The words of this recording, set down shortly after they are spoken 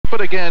up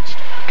it against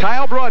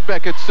Kyle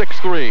Broadbeck at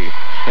 6'3".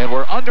 And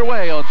we're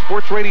underway on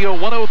Sports Radio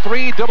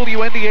 103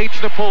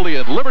 WNDH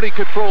Napoleon. Liberty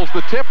controls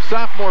the tip.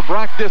 Sophomore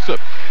Brock Dissop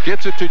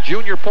gets it to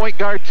junior point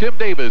guard Tim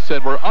Davis.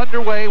 And we're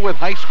underway with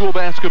high school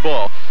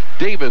basketball.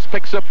 Davis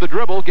picks up the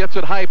dribble, gets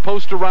it high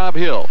post to Rob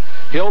Hill.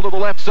 Hill to the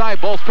left side,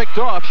 ball's picked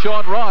off.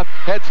 Sean Roth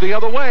heads the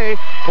other way,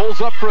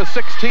 pulls up for a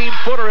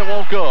 16-footer, it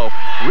won't go.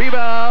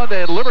 Rebound,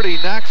 and Liberty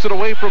knocks it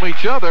away from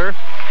each other,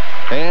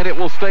 and it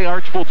will stay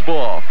Archbold's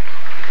ball.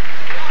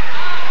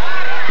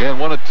 And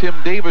one of Tim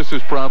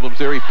Davis's problems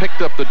there, he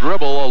picked up the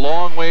dribble a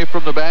long way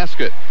from the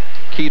basket.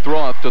 Keith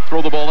Roth to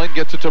throw the ball in,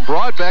 gets it to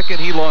Broadbeck,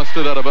 and he lost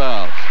it out of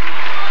bounds.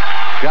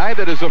 Guy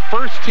that is a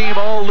first-team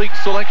all-league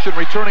selection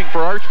returning for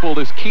Archbold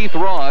is Keith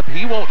Roth.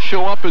 He won't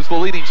show up as the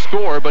leading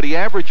scorer, but he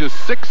averages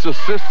 6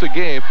 assists a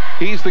game.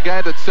 He's the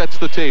guy that sets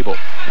the table.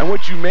 And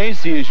what you may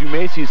see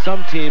is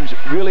some teams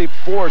really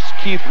force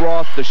Keith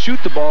Roth to shoot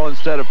the ball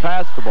instead of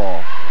pass the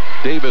ball.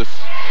 Davis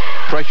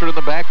pressured in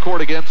the backcourt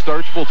against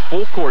Archbold's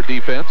full-court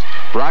defense.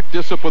 Brock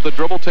Dissop with the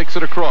dribble takes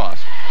it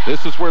across.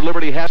 This is where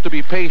Liberty has to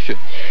be patient.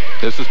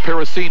 This is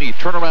Parasini.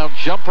 Turnaround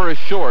jumper is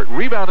short.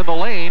 Rebound in the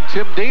lane.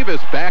 Tim Davis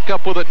back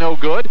up with it, no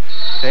good.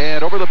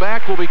 And over the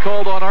back will be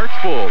called on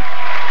Archbold.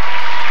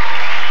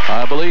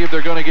 I believe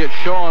they're going to get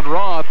Sean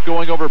Roth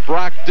going over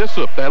Brock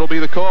Dissop. That'll be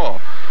the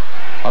call.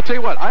 I'll tell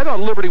you what, I thought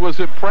Liberty was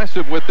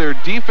impressive with their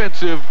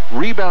defensive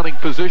rebounding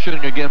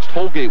positioning against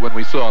Holgate when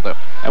we saw them.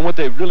 And what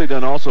they've really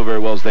done also very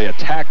well is they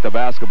attack the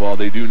basketball.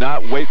 They do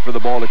not wait for the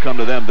ball to come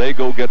to them. They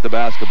go get the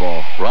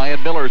basketball.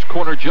 Ryan Miller's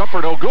corner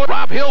jumper, no good.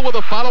 Rob Hill with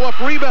a follow-up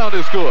rebound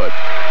is good.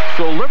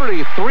 So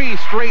Liberty 3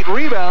 straight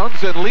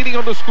rebounds and leading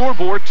on the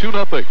scoreboard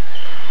 2-0.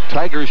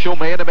 Tigers show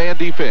man-to-man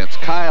defense.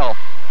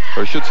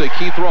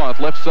 Keith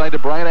Roth, left side to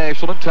Brian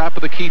Ashleman, top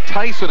of the key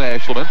Tyson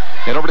Ashleman,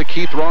 and over to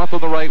Keith Roth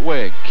on the right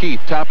wing. Keith,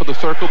 top of the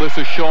circle, this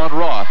is Sean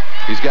Roth.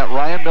 He's got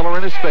Ryan Miller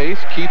in his face.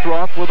 Keith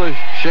Roth with a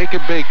shake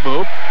and bake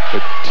move,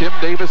 but Tim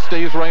Davis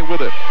stays right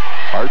with it.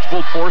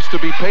 Archbold forced to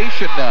be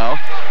patient now,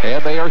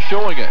 and they are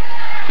showing it.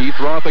 Keith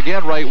Roth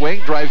again, right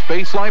wing, drives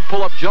baseline,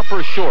 pull-up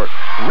jumper short.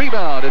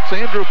 Rebound, it's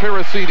Andrew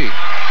Parasini.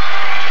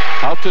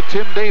 Out to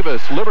Tim Davis.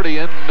 Liberty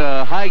in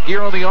high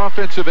gear on the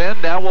offensive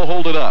end. Now we'll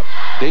hold it up.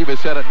 Davis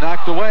had it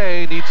knocked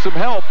away. Needs some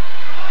help.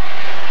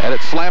 Had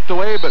it slapped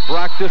away, but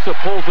Brock Dissop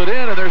pulls it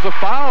in, and there's a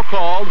foul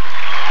called.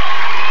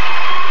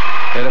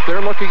 And if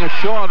they're looking at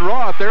Sean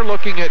Roth, they're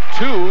looking at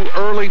 2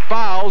 early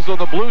fouls on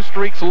the Blue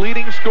Streak's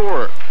leading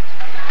scorer.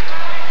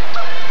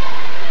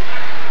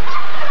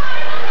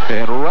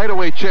 And right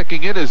away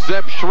checking in is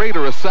Zeb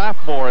Schrader, a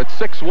sophomore at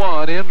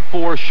 6'1", in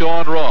for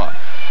Sean Roth.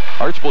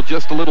 Archbold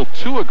just a little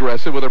too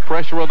aggressive with their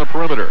pressure on the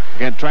perimeter.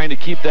 And trying to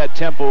keep that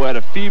tempo at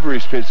a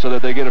feverish pitch so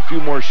that they get a few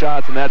more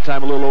shots, and that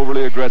time a little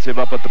overly aggressive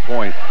up at the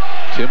point.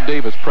 Tim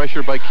Davis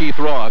pressured by Keith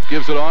Roth.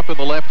 Gives it off in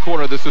the left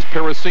corner. This is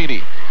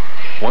Parasini.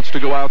 Wants to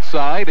go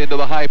outside into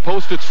the high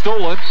post. It's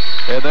stolen.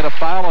 And then a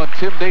foul on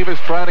Tim Davis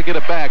trying to get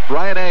it back.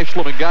 Brian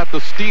Ashleman got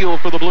the steal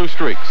for the Blue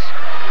Streaks.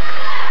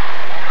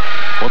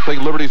 One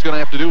thing Liberty's going to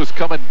have to do is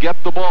come and get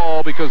the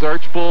ball because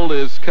Archbold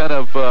is kind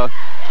of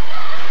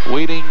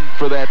waiting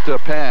for that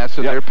pass,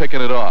 and they're picking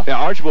it off. Yeah,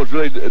 Archbold's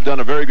really done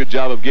a very good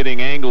job of getting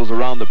angles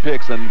around the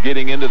picks and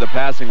getting into the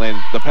passing lane.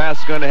 The pass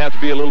is going to have to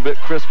be a little bit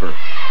crisper.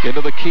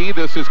 Into the key,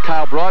 this is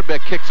Kyle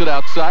Broadbeck, kicks it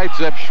outside.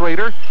 Zeb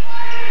Schrader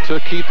to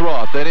Keith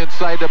Roth. Then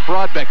inside to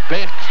Broadbeck.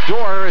 Back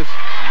door is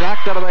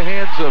knocked out of the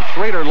hands of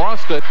Schrader,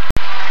 lost it.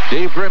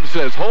 Dave Grimm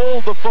says,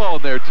 hold the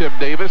phone there, Tim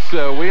Davis.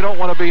 We don't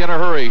want to be in a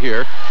hurry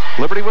here.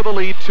 Liberty with a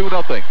lead,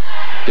 2-0.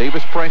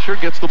 Davis pressure,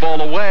 gets the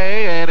ball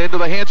away, and into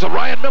the hands of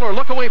Ryan Miller.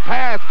 Look away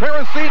pass.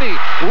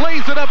 Parasini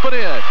lays it up and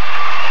in.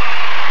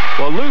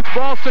 Well, loose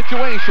ball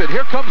situation.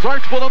 Here comes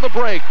Archbold on the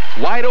break.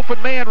 Wide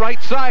open man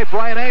right side.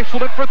 Brian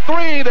Ashleman for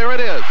 3. There it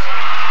is.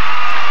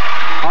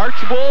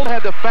 Archbold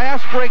had the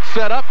fast break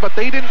set up, but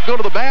they didn't go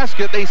to the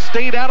basket. They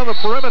stayed out on the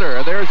perimeter.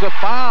 And there's a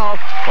foul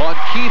on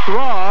Keith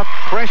Roth,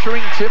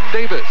 pressuring Tim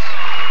Davis.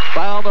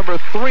 Foul number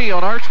 3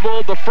 on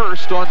Archbold, the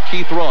first on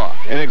Keith Roth.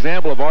 An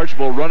example of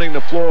Archbold running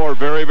the floor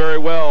very, very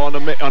well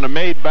on a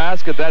made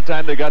basket. That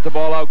time they got the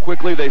ball out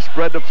quickly. They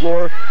spread the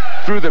floor,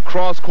 threw the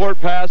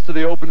cross-court pass to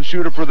the open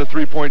shooter for the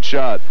three-point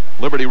shot.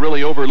 Liberty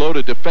really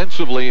overloaded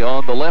defensively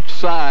on the left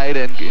side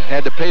and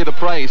had to pay the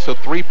price, a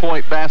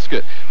three-point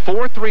basket.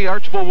 4-3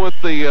 Archbold with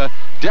the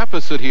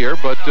deficit here,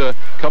 but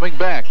coming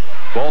back.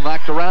 Ball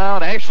knocked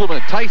around.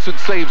 Ashleman, Tyson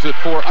saves it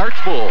for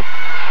Archbold.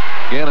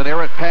 Again, an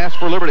errant pass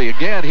for Liberty.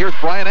 Again, here's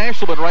Brian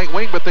Ashleman, right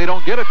wing, but they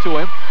don't get it to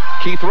him.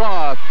 Keith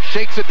Roth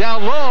shakes it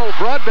down low.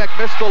 Broadbeck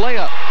missed the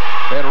layup.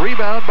 And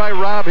rebound by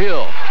Rob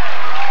Hill.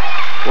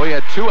 Well, he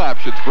had 2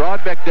 options.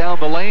 Broadbeck down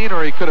the lane,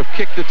 or he could have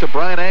kicked it to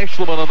Brian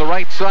Ashleman on the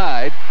right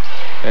side.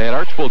 And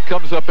Archbold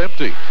comes up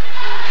empty.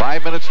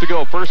 5 minutes to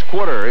go, first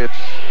quarter. It's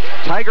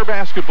Tiger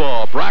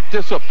basketball. Brock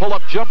Dissop,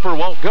 pull-up jumper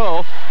won't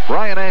go.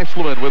 Brian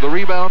Ashleman with a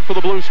rebound for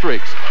the Blue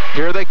Streaks.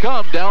 Here they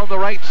come down the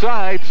right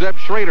side. Zeb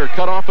Schrader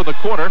cut off in the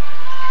corner.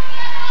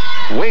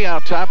 Way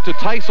out top to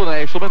Tyson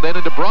Ashleman, then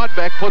into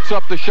Broadbeck, puts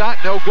up the shot,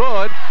 no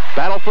good.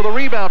 Battle for the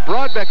rebound.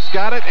 Broadbeck's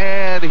got it,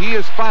 and he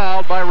is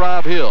fouled by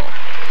Rob Hill.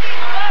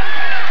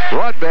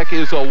 Broadbeck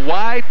is a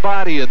wide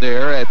body in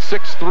there at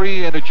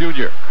 6'3" and a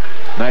junior.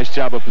 Nice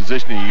job of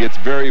positioning. He gets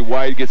very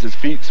wide, gets his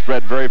feet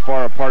spread very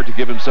far apart to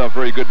give himself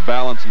very good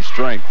balance and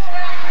strength.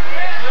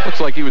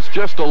 Looks like he was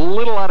just a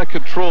little out of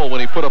control when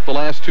he put up the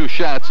last 2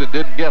 shots and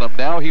didn't get them.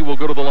 Now he will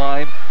go to the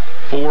line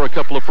for a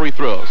couple of free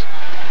throws.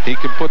 He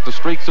can put the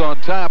streaks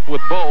on top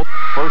with both.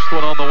 First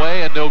one on the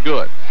way and no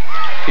good.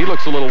 He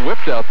looks a little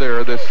whipped out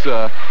there, this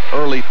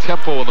early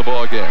tempo in the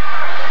ball game.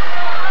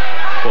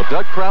 Well,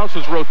 Doug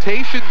Krause's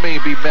rotation may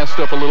be messed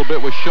up a little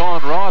bit with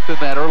Sean Roth in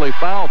that early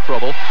foul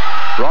trouble.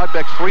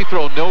 Broadbeck's free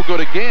throw no good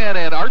again,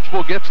 and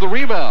Archbold gets the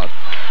rebound.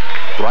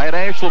 Brian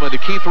Ashleman to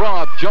Keith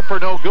Roth. Jumper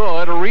no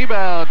good. A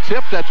rebound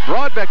tip. That's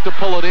Broadbeck to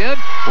pull it in.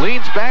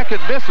 Leans back and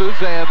misses,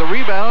 and the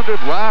rebound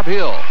at Rob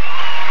Hill.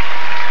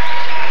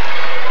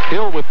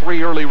 Hill with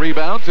 3 early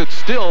rebounds. It's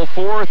still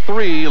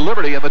 4-3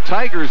 Liberty, and the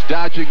Tigers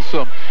dodging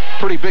some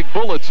pretty big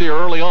bullets here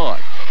early on.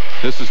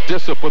 This is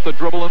Dissop with the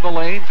dribble in the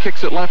lane.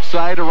 Kicks it left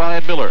side to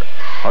Ryan Miller.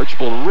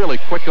 Archbold really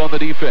quick on the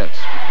defense.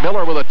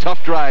 Miller with a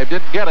tough drive.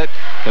 Didn't get it.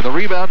 And the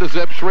rebound to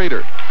Zeb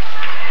Schrader.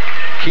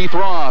 Keith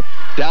Roth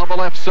down the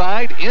left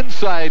side.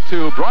 Inside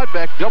to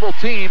Broadbeck. Double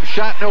team.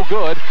 Shot no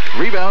good.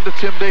 Rebound to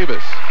Tim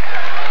Davis.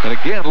 And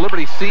again,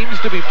 Liberty seems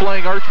to be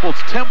playing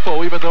Archbold's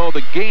tempo, even though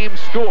the game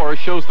score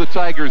shows the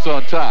Tigers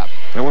on top.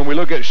 And when we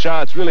look at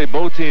shots, really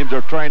both teams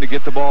are trying to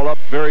get the ball up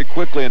very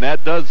quickly, and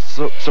that does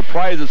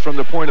surprise us from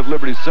the point of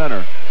Liberty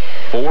center.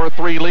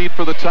 4-3 lead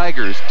for the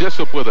Tigers.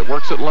 Dissop with it.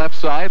 Works it left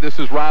side. This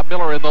is Rob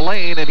Miller in the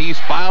lane, and he's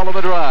fouled on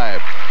the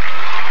drive.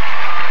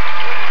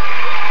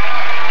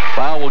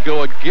 Foul will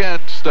go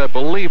against, I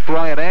believe,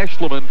 Brian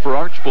Ashleman for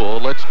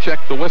Archbold. Let's check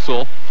the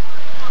whistle.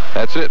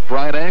 That's it.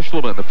 Brian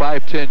Ashleman, the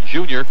 5'10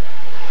 junior.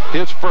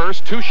 His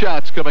first. 2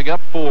 shots coming up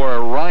for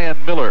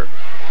Ryan Miller.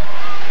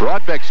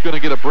 Broadbeck's going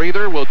to get a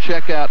breather. We'll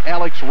check out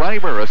Alex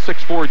Reimer, a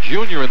 6'4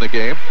 junior in the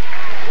game.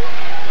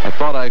 I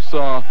thought I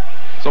saw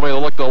somebody that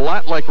looked a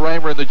lot like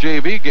Reimer in the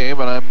JV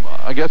game, and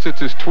I guess it's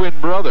his twin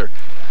brother.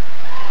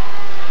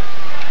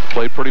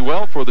 Played pretty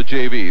well for the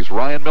JVs.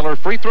 Ryan Miller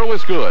free throw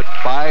is good.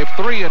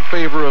 5-3 in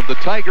favor of the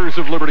Tigers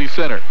of Liberty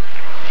Center.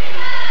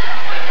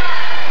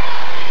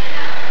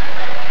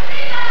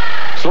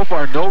 So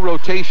far, no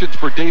rotations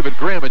for David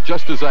Grimm, and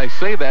just as I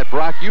say that,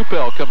 Brock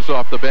Upel comes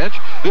off the bench.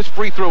 This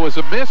free throw is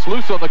a miss,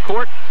 loose on the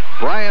court.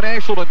 Brian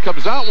Ashleman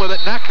comes out with it,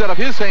 knocked out of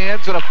his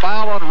hands, and a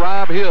foul on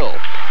Rob Hill.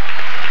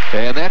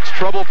 And that's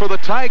trouble for the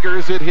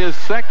Tigers. It is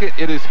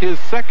his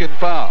second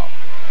foul.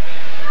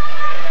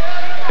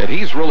 And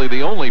he's really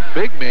the only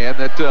big man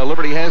that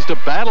Liberty has to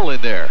battle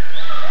in there.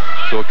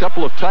 So a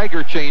couple of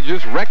Tiger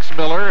changes. Rex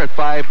Miller at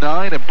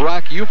 5'9" and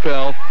Brock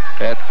Upel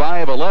at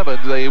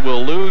 5'11". They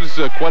will lose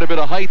quite a bit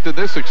of height in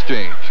this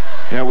exchange.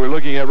 Yeah, we're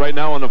looking at right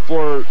now on the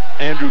floor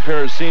Andrew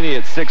Parasini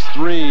at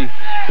 6'3",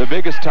 the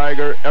biggest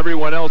Tiger.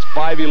 Everyone else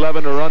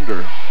 5'11" or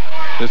under.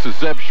 This is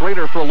Zeb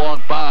Schrader for a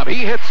long bob.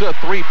 He hits a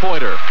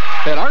three-pointer.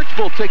 And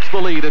Archbold takes the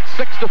lead. It's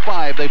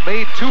 6-5. They've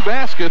made 2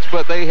 baskets,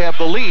 but they have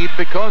the lead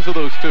because of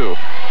those 2.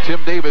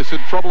 Tim Davis in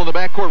trouble in the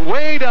backcourt,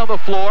 way down the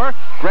floor.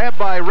 Grabbed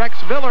by Rex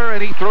Miller,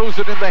 and he throws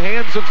it in the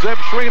hands of Zeb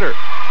Schrader.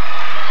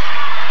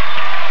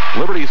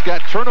 Liberty's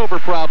got turnover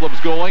problems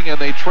going, and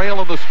they trail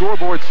on the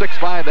scoreboard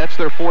 6-5. That's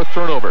their 4th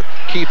turnover.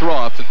 Keith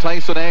Roth to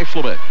Tyson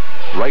Ashleman.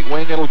 Right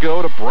wing, it'll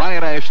go to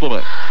Brian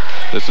Ashleman.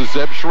 This is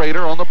Zeb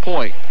Schrader on the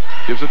point.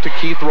 Gives it to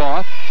Keith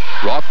Roth.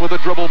 Roth with a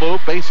dribble move,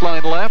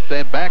 baseline left,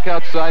 and back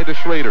outside to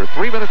Schrader.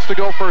 3 minutes to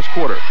go, first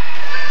quarter.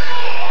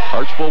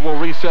 Archbold will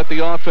reset the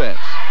offense.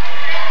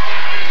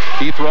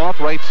 Keith Roth,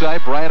 right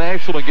side. Brian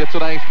Ashleman gets a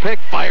nice pick,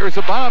 fires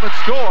a bomb, and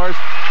scores.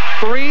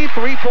 3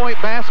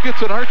 3-point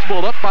baskets, and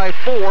Archbold up by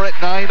 4 at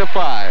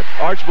 9-5.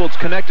 Archbold's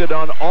connected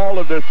on all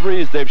of their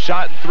threes. They've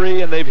shot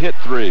 3 and they've hit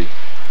 3.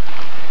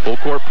 Full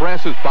court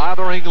press is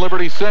bothering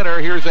Liberty Center.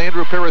 Here's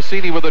Andrew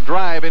Parasini with a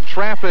drive in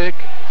traffic.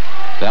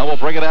 Now we'll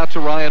bring it out to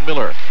Ryan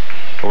Miller.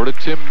 Over to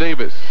Tim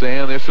Davis.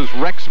 And this is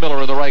Rex Miller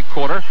in the right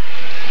corner.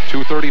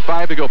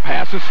 2:35 to go.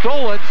 Pass is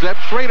stolen. Zeb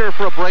Schrader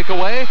for a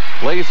breakaway.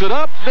 Lays it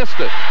up. Missed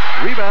it.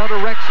 Rebound to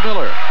Rex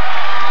Miller.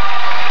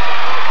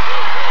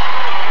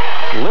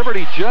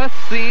 Liberty just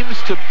seems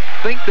to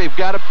think they've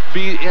got to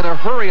be in a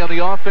hurry on the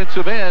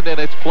offensive end, and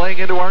it's playing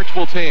into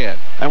Archbold's hand.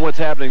 And what's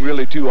happening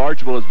really, too,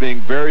 Archbold is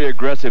being very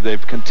aggressive.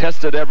 They've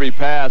contested every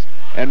pass,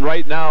 and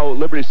right now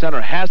Liberty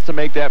Center has to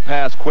make that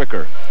pass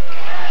quicker.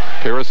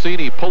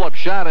 Parasini pull-up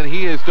shot, and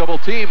he is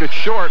double-teamed. It's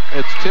short.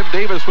 It's Tim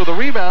Davis with a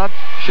rebound.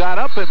 Shot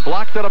up and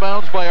blocked out of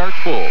bounds by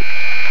Archbold.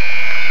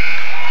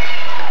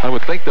 I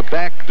would think the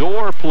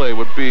backdoor play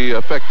would be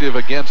effective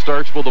against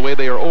Archbold, the way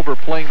they are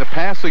overplaying the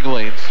passing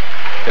lanes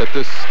at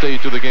this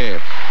stage of the game.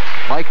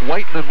 Mike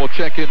Whiteman will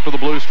check in for the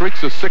Blue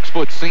Streaks, a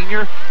 6-foot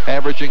senior,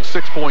 averaging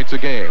 6 points a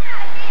game.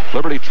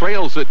 Liberty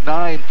trails at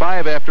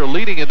 9-5 after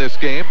leading in this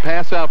game.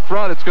 Pass out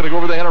front. It's going to go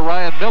over the head of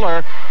Ryan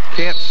Miller.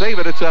 Can't save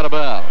it. It's out of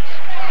bounds.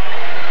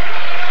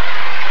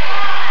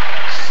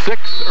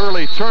 6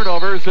 early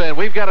turnovers, and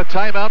we've got a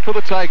timeout for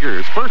the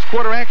Tigers. First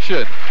quarter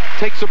action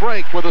takes a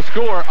break with a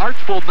score: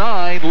 Archbold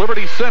 9,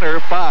 Liberty Center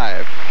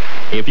 5.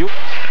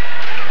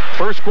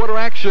 First quarter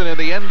action in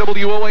the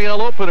NWOAL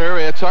opener.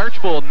 It's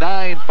Archbold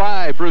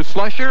 9-5. Bruce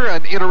Slusher,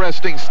 an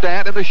interesting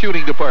stat in the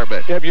shooting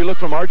department. If you look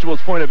from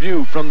Archbold's point of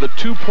view, from the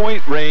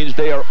 2-point range,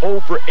 they are 0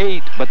 for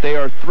 8, but they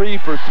are 3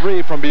 for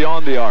 3 from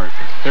beyond the arc.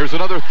 There's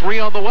another 3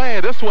 on the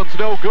way. This one's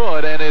no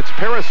good, and it's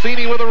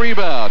Parasini with a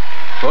rebound.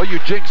 Well, you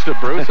jinxed it,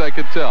 Bruce, I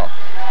can tell.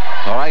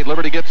 All right,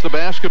 Liberty gets the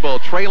basketball,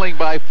 trailing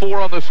by 4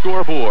 on the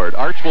scoreboard.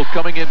 Archbold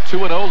coming in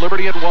 2-0,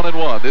 Liberty at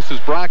 1-1. This is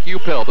Brock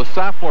Upel, the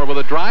sophomore, with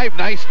a drive.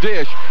 Nice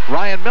dish.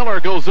 Ryan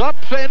Miller goes up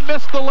and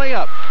missed the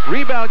layup.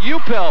 Rebound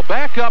Upel,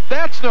 back up,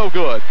 that's no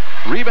good.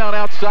 Rebound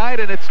outside,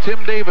 and it's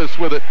Tim Davis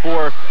with it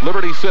for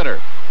Liberty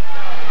Center.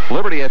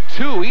 Liberty had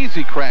 2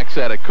 easy cracks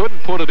at it,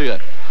 couldn't put it in.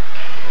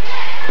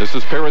 This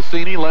is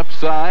Parasini, left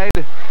side.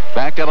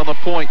 Back out on the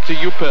point to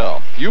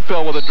Upel.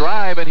 Upel with a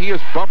drive, and he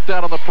is bumped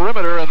out on the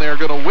perimeter, and they're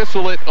going to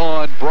whistle it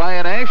on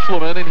Brian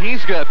Ashleman, and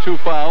he's got 2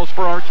 fouls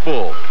for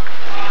Archbold.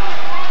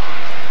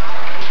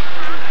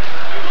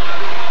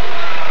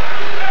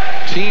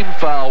 Team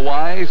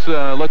foul-wise,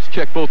 let's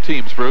check both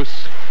teams,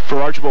 Bruce.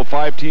 For Archbold,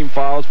 5 team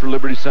fouls. For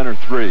Liberty Center,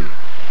 3.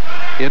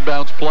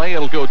 Inbounds play,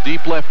 it'll go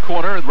deep left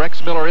corner.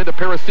 Rex Miller into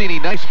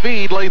Parasini, nice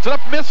feed, lays it up,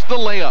 missed the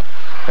layup.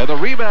 And the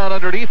rebound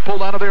underneath,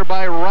 pulled out of there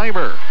by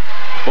Reimer.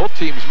 Both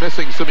teams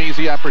missing some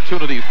easy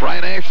opportunities.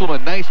 Brian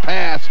Ashleman, nice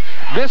pass.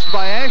 Missed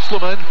by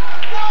Ashleman.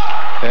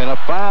 And a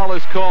foul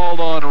is called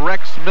on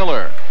Rex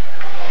Miller.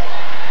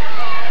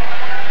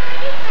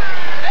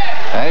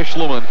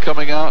 Ashleman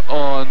coming out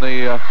on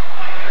the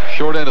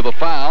short end of the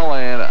foul,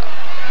 and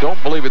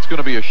don't believe it's going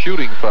to be a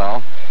shooting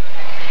foul.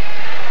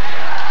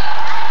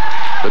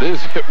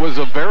 It was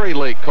a very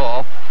late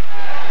call.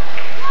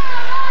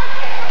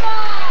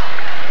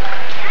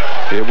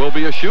 It will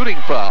be a shooting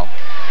foul.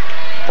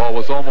 Ball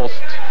was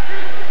almost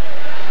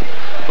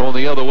going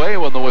the other way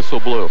when the whistle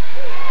blew.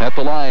 At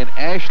the line,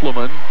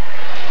 Ashleman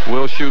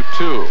will shoot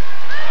 2.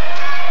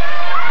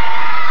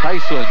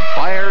 Tyson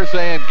fires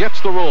and gets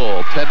the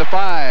roll.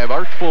 10-5.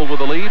 Archbold with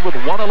the lead with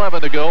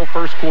 1:11 to go,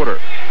 first quarter.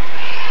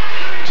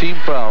 Team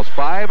fouls,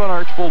 5 on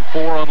Archbold,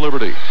 4 on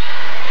Liberty.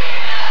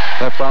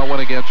 That foul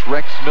went against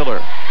Rex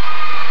Miller.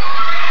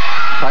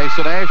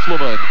 Tyson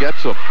Ashleman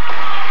gets him.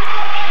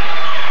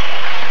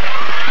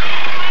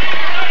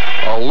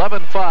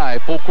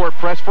 11-5, full court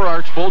press for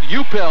Archbold.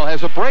 Upel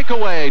has a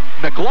breakaway.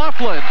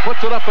 McLaughlin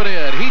puts it up and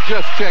in. He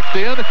just checked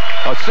in.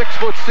 A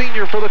 6-foot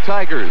senior for the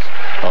Tigers.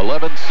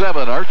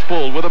 11-7,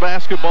 Archbold with a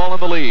basketball in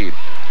the lead.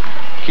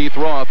 Keith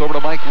Roth over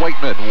to Mike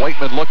Whiteman.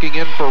 Whiteman looking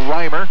in for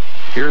Reimer.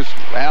 Here's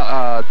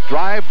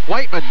drive.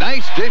 Whiteman,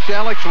 nice dish.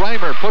 Alex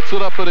Reimer puts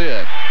it up and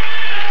in.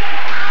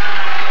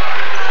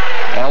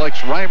 Alex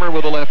Reimer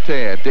with the left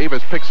hand.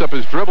 Davis picks up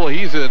his dribble.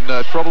 He's in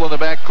trouble in the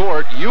back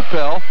court.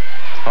 Upel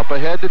up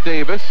ahead to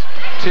Davis.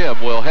 Tim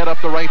will head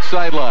up the right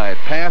sideline.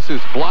 Pass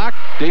is blocked.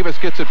 Davis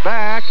gets it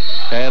back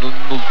and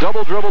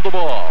double dribble the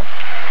ball.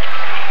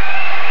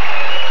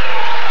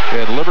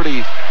 And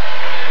Liberty,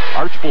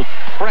 Archbold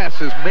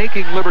press is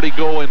making Liberty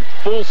go in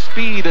full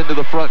speed into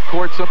the front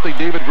court, something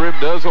David Grimm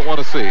doesn't want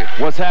to see.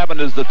 What's happened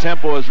is the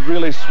tempo has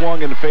really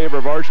swung in favor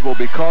of Archbold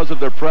because of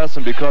their press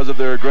and because of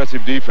their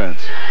aggressive defense.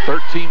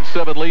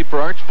 13-7 lead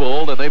for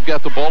Archbold, and they've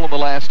got the ball in the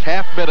last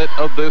half minute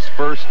of this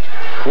first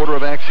quarter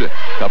of action.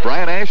 Now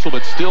Brian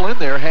Ashleman still in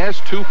there,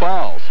 has 2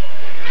 fouls.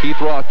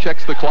 Keith Roth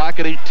checks the clock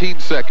at 18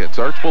 seconds.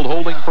 Archbold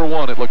holding for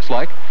 1, it looks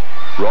like.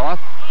 Roth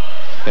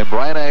and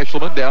Brian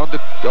Ashleman down to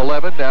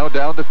 11, now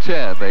down to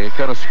 10. They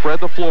kind of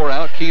spread the floor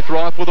out. Keith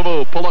Roth with a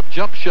move. Pull-up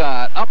jump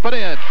shot. Up and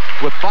in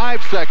with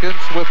 5 seconds,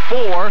 with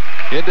 4.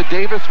 Into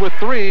Davis with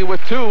 3,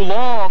 with 2.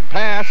 Long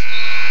pass,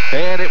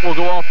 and it will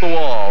go off the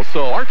wall.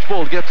 So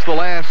Archbold gets the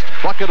last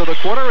bucket of the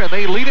quarter, and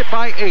they lead it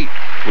by 8.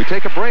 We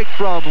take a break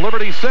from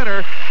Liberty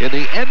Center in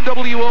the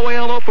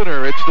NWOAL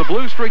opener. It's the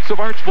Blue Streaks of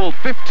Archbold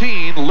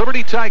 15,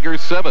 Liberty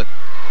Tigers 7.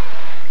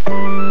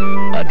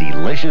 A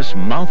delicious,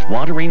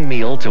 mouth-watering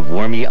meal to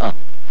warm you up.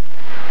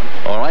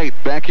 All right,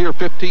 back here,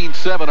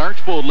 15-7,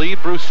 Archbold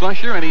lead. Bruce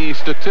Slusher, any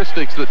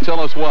statistics that tell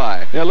us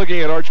why? Yeah,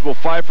 looking at Archbold,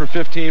 5 for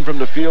 15 from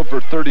the field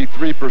for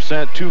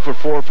 33%, 2 for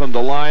 4 from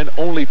the line,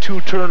 only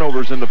 2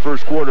 turnovers in the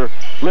first quarter.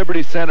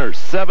 Liberty Center,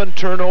 7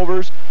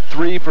 turnovers,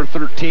 3 for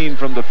 13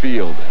 from the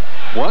field.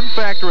 One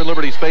factor in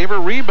Liberty's favor,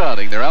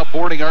 rebounding. They're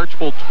outboarding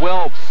Archbold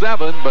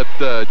 12-7, but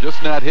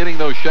just not hitting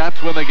those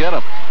shots when they get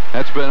them.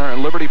 That's been our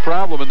Liberty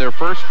problem in their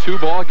first 2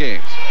 ball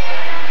games.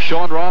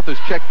 Sean Roth is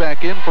checked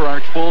back in for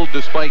Archbold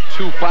despite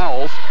 2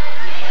 fouls.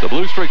 The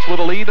Blue Streaks with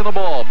a lead in the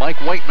ball. Mike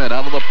Whiteman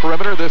out on the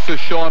perimeter. This is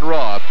Sean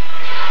Roth.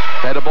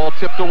 Had the ball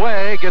tipped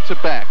away, gets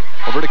it back.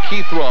 Over to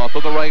Keith Roth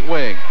on the right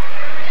wing.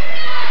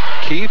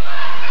 Keith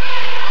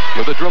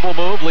with a dribble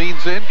move,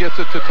 leans in, gets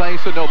it to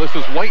Tyson. No, this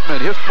is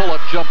Whiteman. His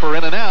pull-up jumper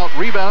in and out.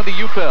 Rebound to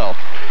Upel.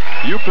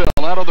 Upel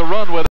out on the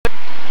run with it.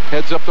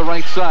 Heads up the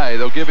right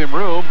side. They'll give him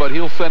room, but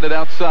he'll send it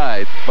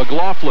outside.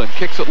 McLaughlin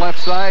kicks it left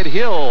side.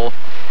 Hill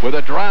with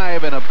a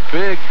drive and a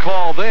big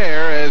call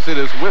there as it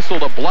is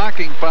whistled a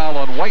blocking foul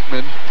on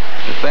Whiteman.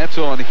 If that's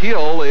on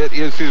Hill, it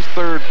is his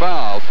 3rd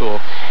foul. So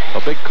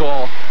a big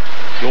call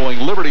going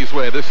Liberty's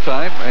way this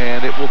time,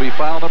 and it will be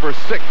foul number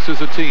 6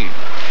 as a team.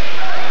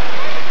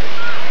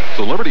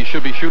 So Liberty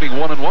should be shooting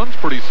 1-and-1s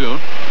pretty soon.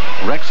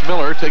 Rex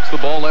Miller takes the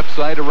ball left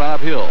side to Rob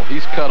Hill.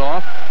 He's cut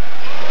off.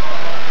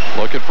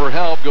 Looking for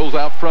help. Goes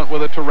out front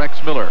with it to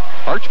Rex Miller.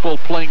 Archbold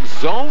playing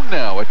zone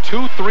now. A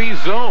 2-3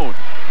 zone.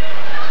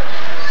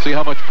 See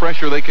how much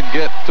pressure they can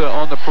get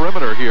on the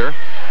perimeter here.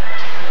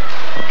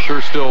 I'm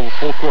sure still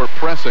full court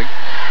pressing.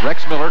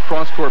 Rex Miller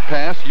cross-court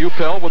pass.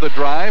 Upel with a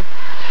drive.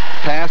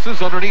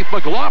 Passes underneath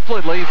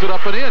McLaughlin. Lays it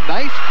up and in.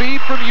 Nice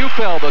feed from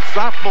Upel, the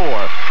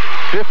sophomore.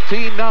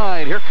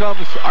 15-9. Here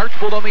comes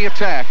Archbold on the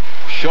attack.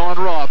 Sean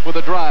Roth with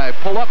a drive.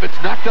 Pull up.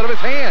 It's knocked out of his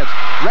hands.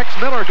 Rex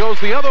Miller goes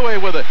the other way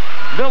with it.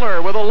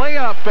 Miller with a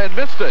layup and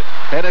missed it.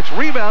 And it's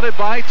rebounded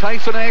by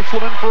Tyson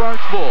Ashleman for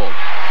Archbold.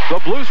 The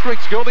Blue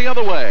Streaks go the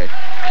other way.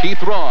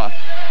 Keith Roth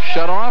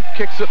shut off,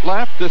 kicks it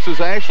left. This is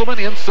Ashleman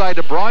inside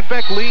to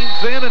Broadbeck,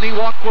 leans in, and he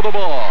walked with the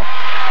ball.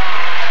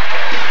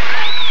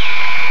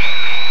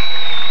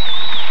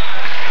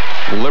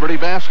 Liberty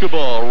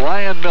basketball.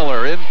 Ryan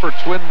Miller in for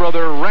twin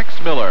brother Rex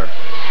Miller.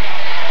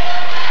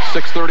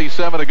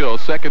 6:37 to go.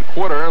 Second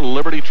quarter.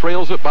 Liberty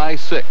trails it by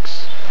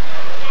 6.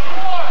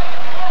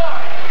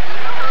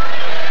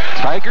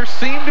 Tigers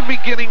seem to be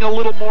getting a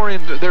little more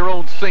in their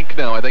own sync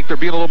now. I think they're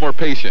being a little more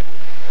patient.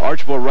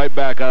 Archbold right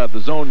back out of the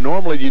zone.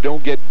 Normally you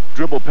don't get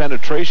dribble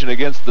penetration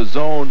against the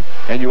zone,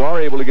 and you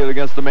are able to get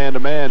against the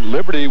man-to-man.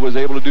 Liberty was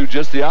able to do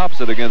just the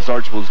opposite against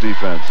Archbold's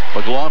defense.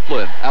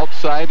 McLaughlin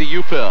outside to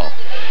Upel.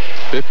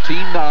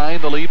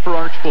 15-9, the lead for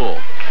Archbold.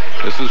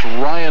 This is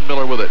Ryan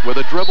Miller with it, with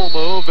a dribble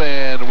move,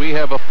 and we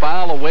have a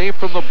foul away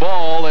from the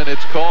ball, and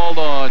it's called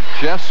on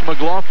Jess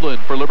McLaughlin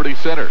for Liberty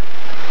Center.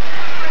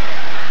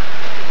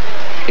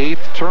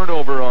 8th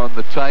turnover on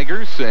the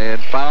Tigers,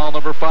 and foul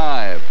number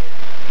 5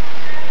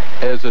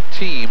 as a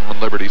team on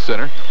Liberty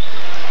Center.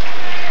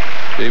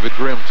 David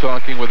Grimm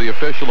talking with the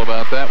official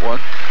about that one.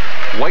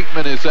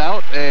 Whiteman is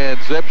out, and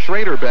Zeb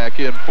Schrader back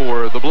in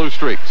for the Blue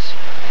Streaks.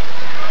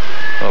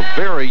 A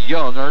very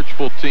young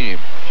Archbold team.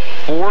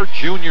 4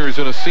 juniors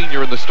and a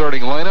senior in the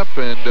starting lineup,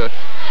 and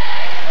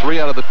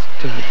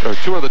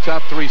 2 of the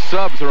top 3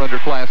 subs are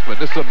underclassmen.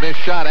 This is a missed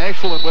shot.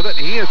 Ashleman with it.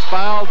 He is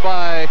fouled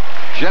by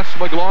Jess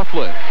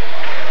McLaughlin.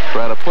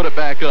 Trying to put it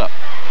back up.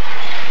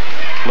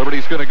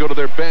 Liberty's going to go to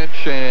their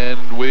bench,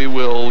 and we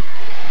will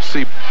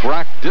see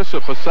Brock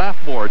Dissop, a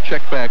sophomore,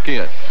 check back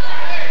in.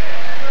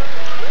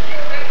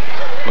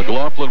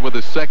 McLaughlin with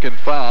his second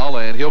foul,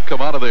 and he'll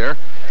come out of there.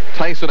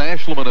 Tyson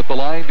Ashleman at the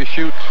line to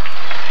shoot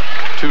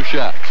 2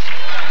 shots.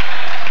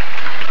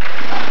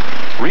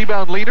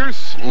 Rebound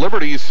leaders,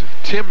 Liberty's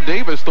Tim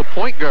Davis, the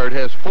point guard,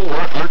 has 4.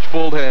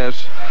 Archbold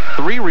has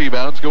 3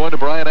 rebounds going to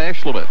Brian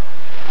Ashleman.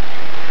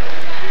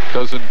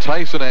 Cousin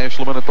Tyson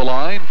Ashleman at the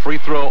line. Free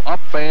throw up,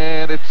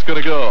 and it's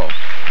going to go.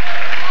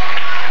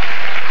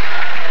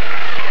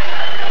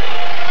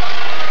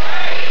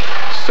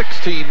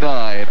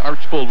 (16-9).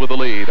 Archbold with the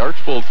lead.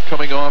 Archbold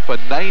coming off a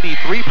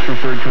 93.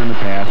 Preferred to the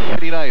pass.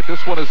 99th.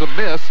 This one is a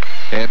miss,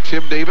 and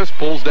Tim Davis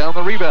pulls down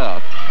the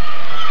rebound.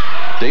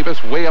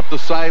 Davis way up the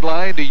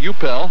sideline to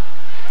Upel.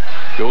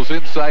 Goes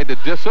inside to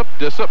Dissop.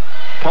 Dissop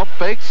pump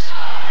fakes.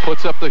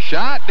 Puts up the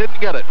shot. Didn't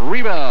get it.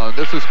 Rebound.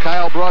 This is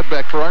Kyle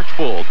Broadbeck for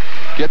Archbold.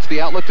 Gets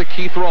the outlet to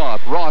Keith Roth.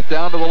 Roth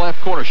down to the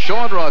left corner.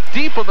 Sean Roth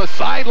deep on the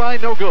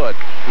sideline. No good.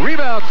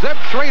 Rebound. Zeb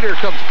Schrader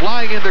comes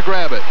flying in to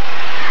grab it.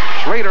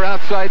 Schrader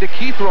outside to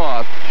Keith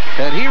Roth.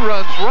 And he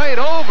runs right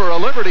over a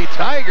Liberty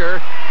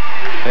Tiger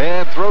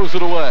and throws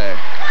it away.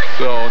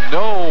 So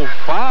no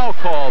foul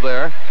call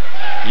there.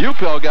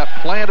 Upel got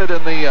planted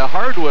in the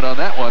hardwood on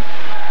that one,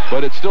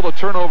 but it's still a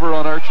turnover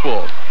on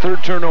Archbold.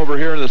 3rd turnover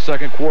here in the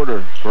second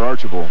quarter for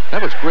Archbold.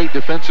 That was great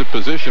defensive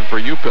position for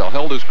Upel.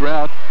 Held his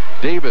ground.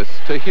 Davis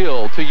to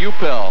Hill to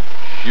Upel.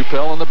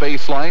 Upel on the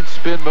baseline.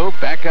 Spin move.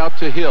 Back out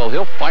to Hill.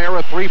 He'll fire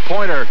a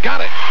 3-pointer.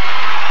 Got it.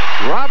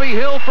 Robbie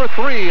Hill for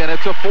 3, and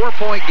it's a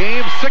 4-point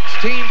game.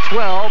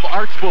 16-12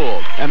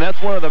 Archbold. And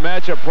that's one of the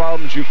matchup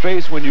problems you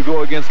face when you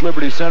go against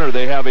Liberty Center.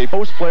 They have a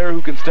post player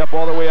who can step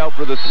all the way out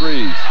for the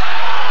 3s.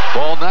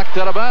 Ball knocked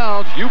out of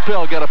bounds.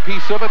 Upel got a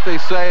piece of it. They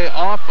say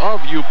off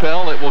of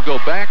Upel. It will go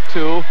back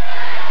to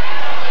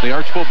the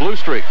Archbold Blue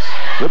Streaks.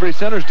 Liberty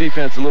Center's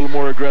defense a little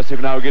more aggressive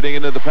now, getting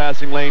into the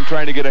passing lane,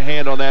 trying to get a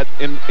hand on that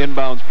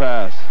inbounds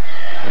pass.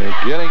 They're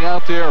getting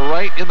out there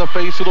right in the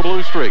face of the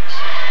Blue Streaks.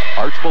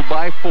 Archbold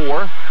by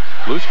 4.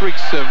 Blue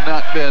Streaks have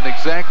not been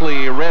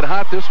exactly red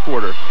hot this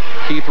quarter.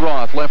 Keith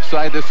Roth, left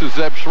side. This is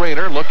Zeb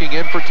Schrader looking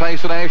in for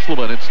Tyson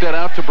Ashleman. Instead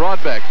out to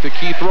Broadbeck to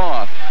Keith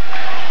Roth.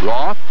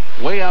 Roth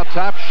way out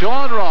top.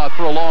 Sean Roth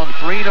for a long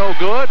 3. No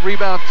good.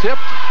 Rebound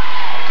tipped.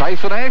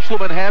 Tyson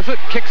Ashleman has it.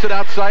 Kicks it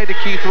outside to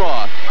Keith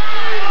Roth.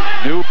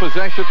 New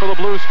possession for the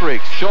Blue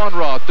Streaks. Sean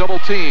Roth double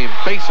team.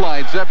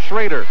 Baseline. Zeb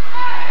Schrader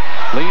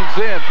leans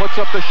in. Puts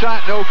up the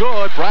shot. No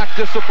good. Brock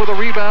Dissop with a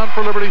rebound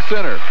for Liberty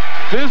Center.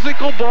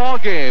 Physical ball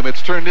game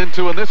it's turned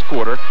into in this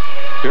quarter.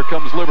 Here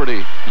comes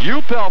Liberty.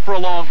 Upel for a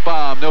long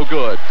bomb. No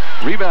good.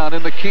 Rebound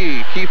in the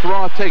key. Keith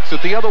Roth takes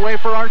it the other way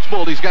for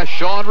Archbold. He's got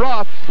Sean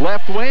Roth.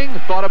 Left wing.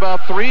 Thought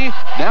about 3.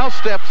 Now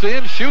steps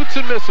in. Shoots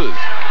and misses.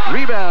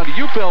 Rebound.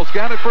 Upel's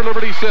got it for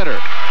Liberty Center.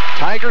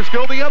 Tigers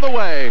go the other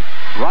way.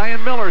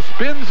 Ryan Miller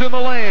spins in the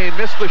lane,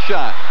 missed the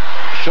shot.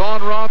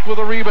 Sean Roth with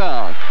a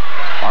rebound.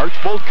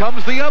 Archbold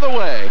comes the other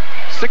way.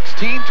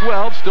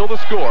 16-12, still the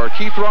score.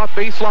 Keith Roth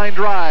baseline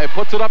drive,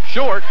 puts it up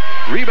short.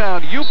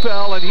 Rebound,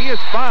 Upel, and he is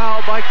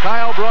fouled by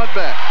Kyle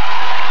Broadbeck.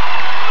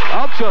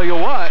 I'll tell you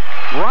what,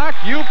 Brock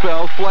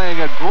Upel's playing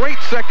a great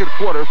second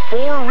quarter.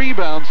 4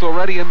 rebounds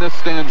already in this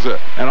stanza.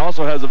 And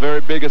also has a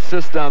very big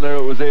assist down there.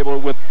 It was able,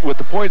 with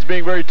the points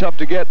being very tough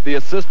to get, the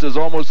assist is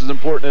almost as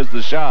important as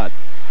the shot.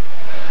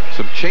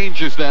 Some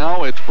changes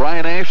now. It's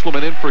Brian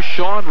Ashleman in for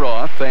Sean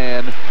Roth,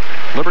 and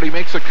Liberty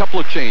makes a couple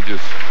of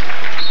changes.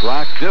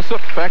 Brock Dissop.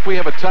 In fact, we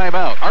have a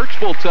timeout.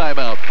 Archbold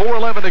timeout.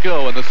 4:11 to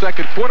go in the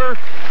second quarter.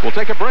 We'll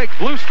take a break.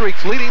 Blue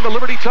Streaks leading the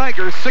Liberty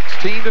Tigers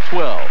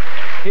 16-12.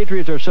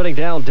 Patriots are shutting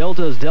down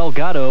Delta's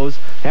Delgados.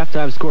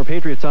 Halftime score,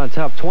 Patriots on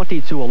top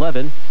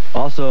 20-11.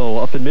 Also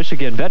up in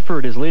Michigan,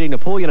 Bedford is leading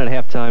Napoleon at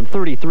halftime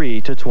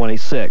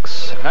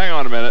 33-26. Hang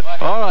on a minute.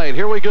 All right,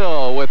 here we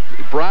go with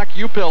Brock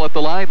Upel at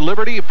the line.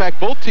 Liberty, in fact,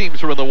 both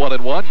teams are in the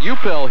 1-1.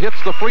 Upel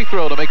hits the free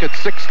throw to make it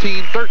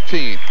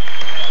 16-13.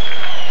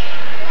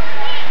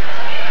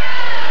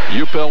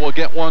 Upel will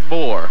get one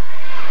more.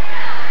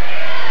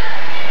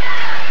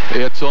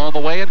 It's on the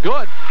way and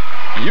good.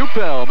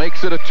 Upel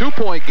makes it a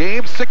 2-point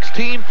game,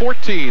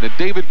 16-14. And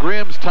David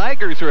Grimm's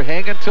Tigers are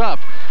hanging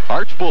tough.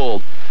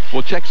 Archbold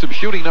will check some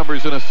shooting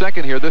numbers in a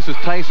second here. This is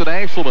Tyson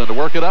Ashleman to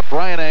work it up.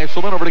 Brian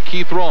Ashleman over to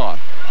Keith Roth.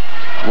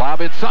 Lob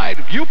inside.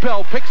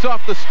 Upel picks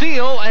off the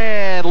steal,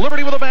 and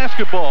Liberty with a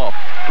basketball.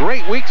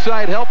 Great weak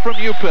side help from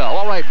Upel.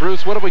 All right,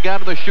 Bruce, what have we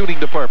got in the shooting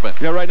department?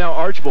 Yeah, right now,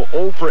 Archbold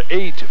 0 for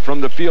 8 from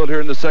the field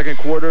here in the second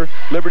quarter.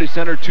 Liberty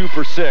Center 2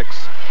 for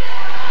 6.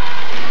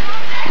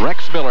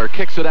 Rex Miller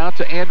kicks it out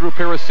to Andrew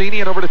Parasini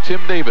and over to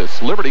Tim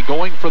Davis. Liberty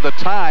going for the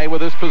tie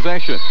with this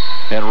possession.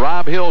 And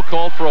Rob Hill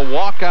called for a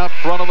walk out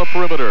front on the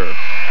perimeter.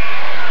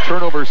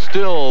 Turnover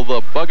still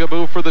the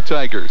bugaboo for the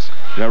Tigers.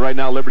 Yeah, right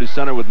now Liberty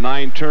Center with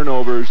 9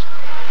 turnovers.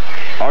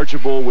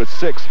 Archbold with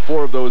 6,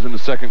 4 of those in the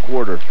second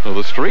quarter. So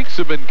the Streaks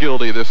have been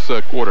guilty this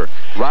quarter.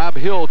 Rob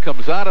Hill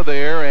comes out of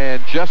there,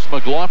 and Jess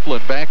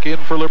McLaughlin back in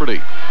for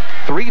Liberty.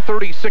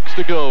 3:36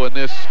 to go in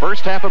this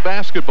first half of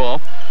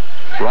basketball.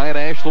 Brian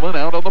Ashleman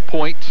out on the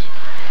point.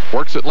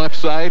 Works it left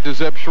side to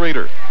Zeb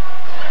Schrader.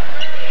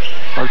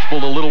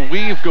 Archbold a little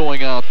weave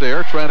going out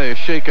there, trying to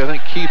shake, I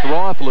think, Keith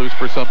Roth loose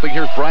for something.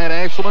 Here's Brian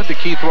Ashleman to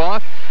Keith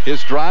Roth.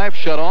 His drive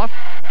shut off.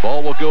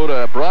 Ball will go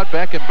to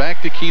Broadbeck and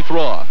back to Keith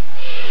Roth.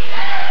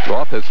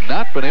 Roth has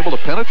not been able to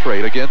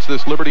penetrate against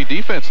this Liberty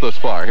defense thus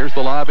far. Here's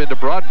the lob into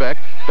Broadbeck.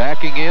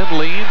 Backing in,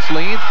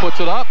 leans,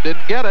 puts it up,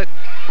 didn't get it.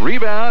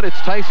 Rebound, it's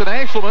Tyson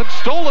Ashleman,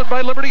 stolen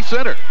by Liberty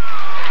Center.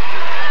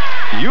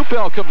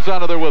 Upel comes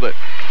out of there with it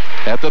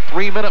at the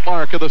 3-minute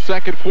mark of the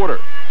second quarter.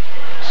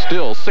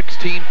 Still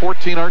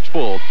 16-14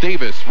 Archbold.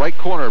 Davis, right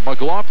corner.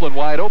 McLaughlin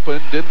wide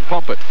open, didn't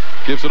pump it.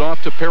 Gives it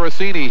off to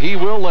Parasini. He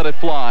will let it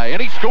fly,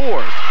 and he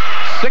scores.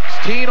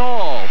 16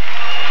 all.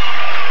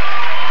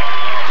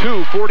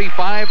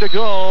 2:45 to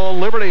go.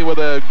 Liberty with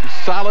a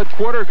solid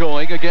quarter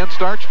going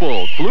against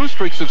Archbold. Blue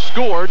Streaks have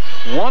scored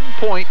 1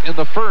 point in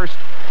the first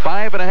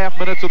 5.5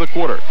 minutes of the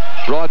quarter.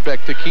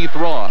 Broadbeck to Keith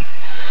Roth.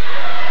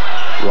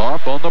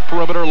 Roth on the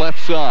perimeter left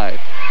side.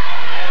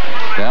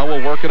 Now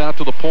we'll work it out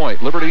to the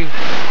point. Liberty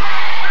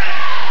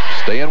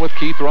staying with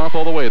Keith Roth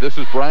all the way. This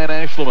is Brian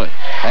Ashleman.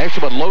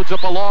 Ashleman loads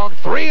up a long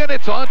 3, and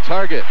it's on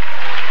target.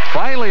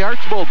 Finally,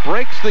 Archbold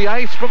breaks the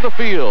ice from the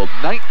field.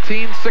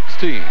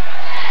 19-16.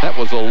 That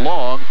was a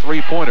long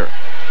 3-pointer.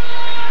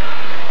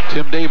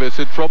 Tim Davis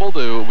in trouble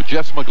to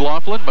Jess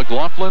McLaughlin.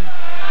 McLaughlin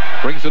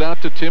brings it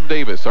out to Tim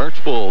Davis.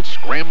 Archbold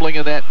scrambling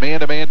in that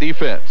man-to-man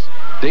defense.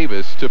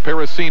 Davis to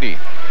Parasini.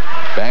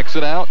 Backs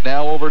it out,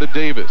 now over to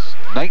Davis.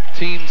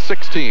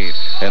 19-16.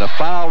 And a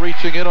foul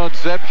reaching in on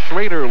Zeb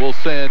Schrader will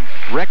send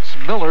Rex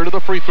Miller to the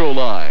free throw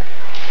line.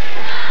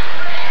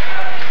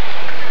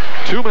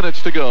 2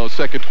 minutes to go,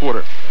 second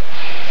quarter.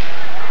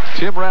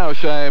 Tim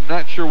Roush, I'm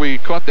not sure we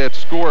caught that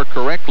score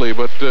correctly,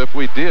 but if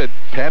we did,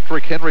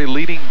 Patrick Henry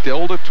leading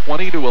Delta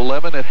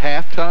 20-11 at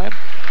halftime.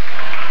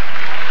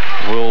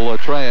 We'll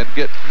try and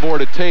get more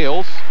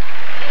details.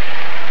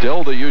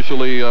 Delta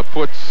usually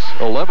puts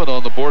 11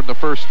 on the board in the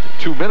first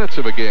 2 minutes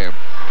of a game.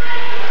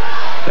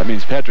 That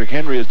means Patrick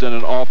Henry has done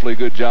an awfully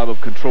good job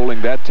of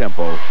controlling that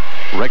tempo.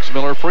 Rex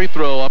Miller free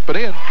throw up and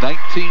in.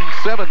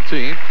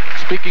 19-17.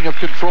 Speaking of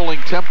controlling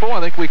tempo, I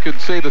think we could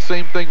say the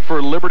same thing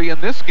for Liberty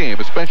in this game,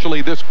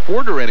 especially this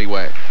quarter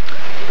anyway.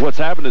 What's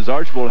happened is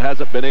Archbold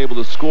hasn't been able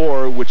to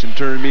score, which in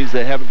turn means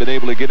they haven't been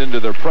able to get into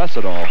their press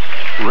at all.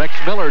 Rex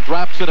Miller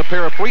drops in a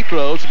pair of free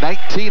throws.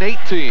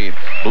 19-18.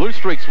 Blue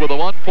Streaks with a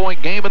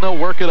 1-point game, and they'll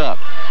work it up.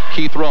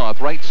 Keith Roth,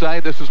 right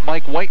side. This is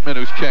Mike Whiteman,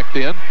 who's checked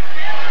in.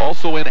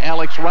 Also in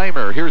Alex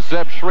Reimer. Here's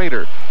Zeb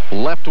Schrader.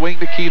 Left wing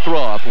to Keith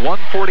Roth.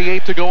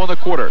 1:48 to go in the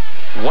quarter.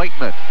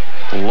 Whiteman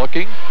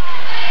looking.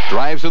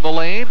 Drives in the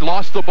lane.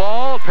 Lost the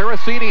ball.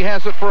 Parasini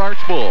has it for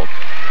Archbold.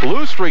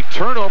 Blue Streak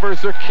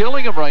turnovers. They're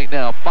killing them right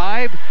now.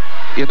 5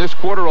 in this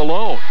quarter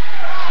alone.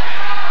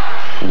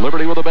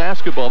 Liberty with a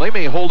basketball. They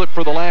may hold it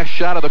for the last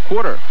shot of the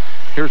quarter.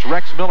 Here's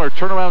Rex Miller,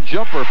 turnaround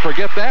jumper.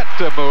 Forget that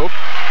move.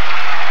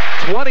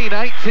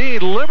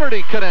 2019,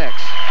 Liberty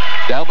connects.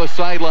 Down the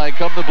sideline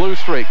come the Blue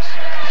Streaks.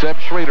 Zeb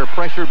Schrader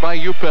pressured by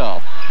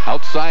Upel.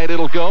 Outside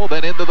it'll go,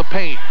 then into the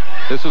paint.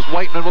 This is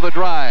Whiteman with a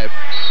drive.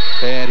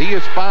 And he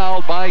is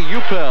fouled by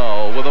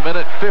Upel with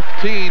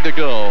 1:15 to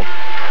go.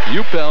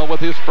 Upel with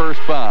his first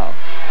foul.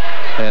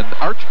 And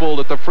Archbold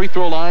at the free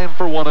throw line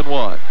for 1 and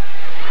 1.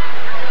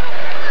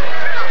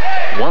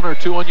 1 or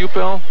 2 on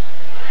Upel?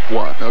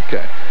 1,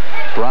 okay.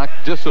 Brock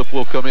Dissop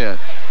will come in.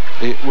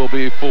 It will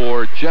be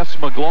for Jess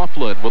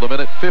McLaughlin with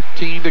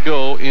 1:15 to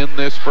go in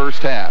this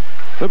first half.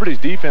 Liberty's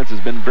defense has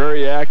been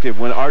very active.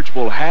 When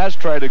Archbold has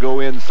tried to go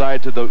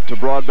inside to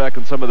Broadbeck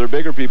and some of their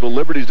bigger people,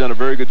 Liberty's done a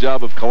very good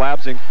job of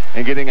collapsing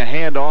and getting a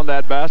hand on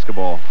that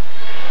basketball.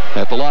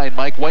 At the line,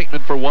 Mike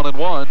Whiteman for 1 and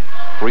 1.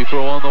 Free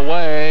throw on the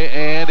way,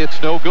 and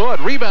it's no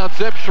good. Rebound,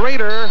 Zeb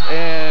Schrader,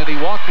 and he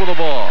walked with the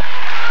ball.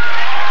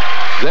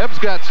 Zeb's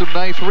got some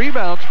nice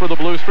rebounds for the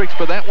Blue Streaks,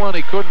 but that one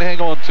he couldn't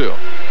hang on to.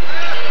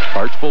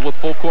 Archbold with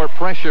full court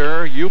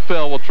pressure.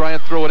 Upel will try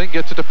and throw it in.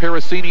 Gets it to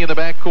Parasini in the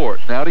backcourt.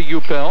 Now to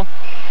Upel.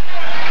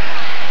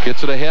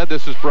 Gets it ahead.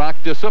 This is Brock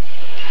Dissop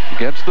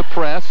against the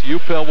press.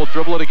 Upel will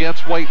dribble it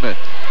against Whiteman.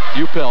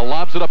 Upel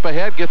lobs it up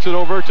ahead. Gets it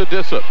over to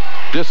Dissop.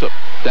 Dissop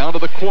down to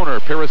the corner.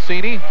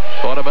 Parasini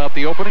thought about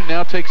the opening.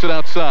 Now takes it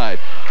outside.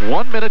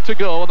 1 minute to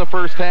go in the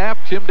first half.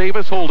 Tim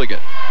Davis holding it.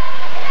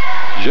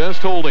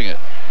 Just holding it.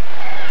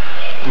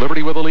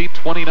 Liberty with a lead,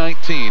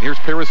 2019. Here's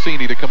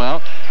Parasini to come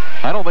out.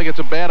 I don't think it's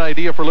a bad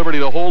idea for Liberty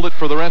to hold it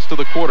for the rest of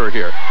the quarter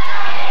here.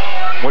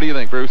 What do you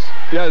think, Bruce?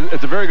 Yeah,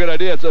 it's a very good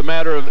idea. It's a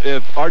matter of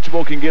if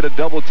Archbold can get a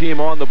double team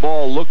on the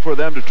ball, look for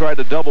them to try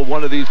to double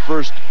one of these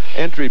first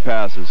entry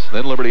passes.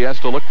 Then Liberty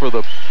has to look for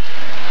the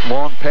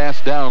long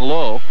pass down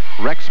low.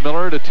 Rex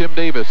Miller to Tim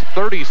Davis.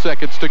 30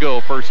 seconds to go,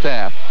 first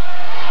half.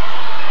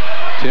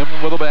 Tim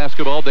with the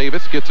basketball.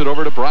 Davis gets it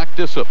over to Brock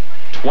Dissop.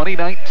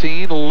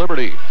 2019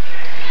 Liberty.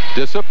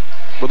 Dissop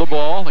with the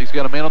ball. He's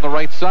got a man on the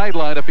right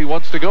sideline if he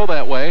wants to go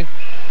that way.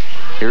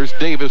 Here's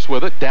Davis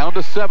with it. Down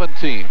to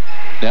 17.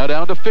 Now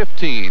down to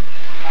 15.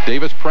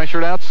 Davis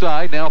pressured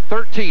outside. Now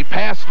 13.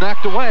 Pass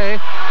knocked away.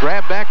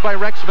 Grabbed back by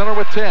Rex Miller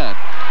with 10.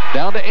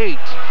 Down to 8.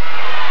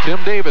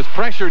 Tim Davis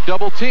pressured,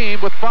 double team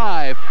with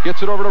 5.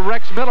 Gets it over to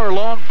Rex Miller.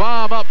 Long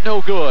bomb up,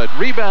 no good.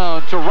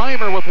 Rebound to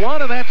Reimer with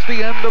 1, and that's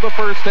the end of the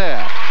first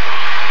half.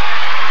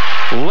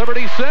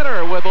 Liberty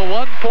Center with a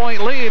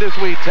 1-point lead as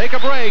we take a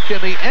break in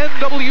the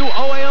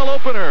NWOAL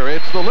opener.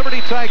 It's the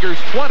Liberty Tigers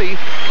 20,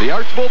 the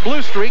Archbold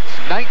Blue Streaks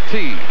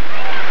 19.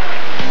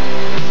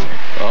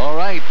 All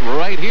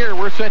right here,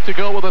 we're set to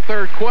go with the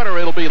third quarter.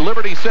 It'll be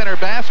Liberty Center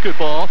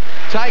basketball.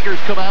 Tigers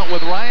come out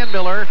with Ryan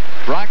Miller,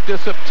 Brock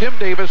Dissop, Tim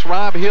Davis,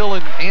 Rob Hill,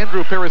 and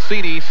Andrew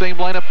Parasini. Same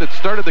lineup that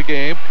started the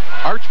game.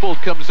 Archbold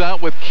comes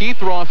out with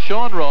Keith Roth,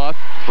 Sean Roth,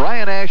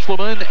 Brian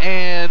Ashleman,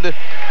 and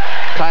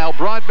Kyle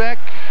Broadbeck,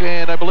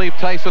 and I believe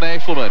Tyson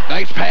Ashleman.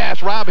 Nice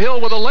pass. Rob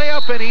Hill with a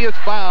layup, and he is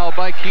fouled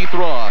by Keith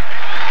Roth.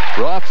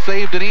 Roth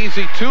saved an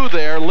easy 2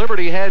 there.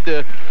 Liberty had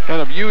to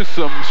kind of use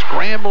some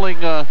scrambling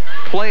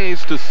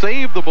plays to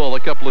save the ball a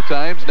couple of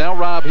times. Now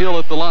Rob Hill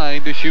at the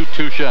line to shoot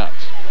 2 shots.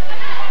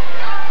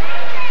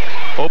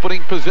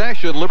 Opening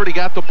possession, Liberty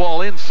got the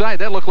ball inside.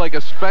 That looked like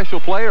a special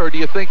play, or do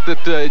you think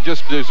that it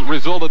just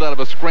resulted out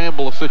of a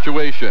scramble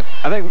situation?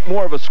 I think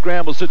more of a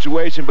scramble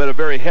situation, but a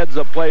very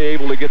heads-up play,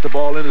 able to get the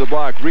ball into the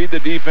block. Read the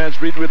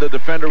defense, read where the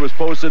defender was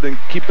posted, and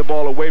keep the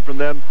ball away from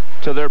them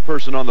to their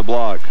person on the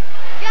block.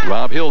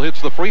 Rob Hill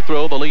hits the free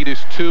throw. The lead is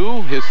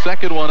 2. His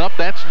second one up.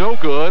 That's no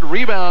good.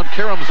 Rebound,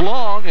 Karam's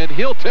long, and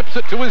Hill tips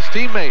it to his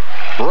teammate,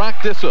 Brock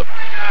Dissop.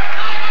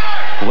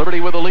 Liberty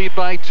with a lead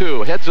by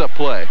 2. Heads-up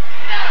play.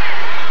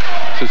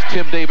 This is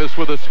Tim Davis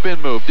with a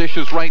spin move.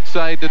 Dishes right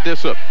side to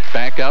Dissop.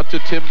 Back out to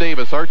Tim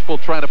Davis.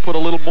 Archbold trying to put a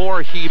little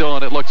more heat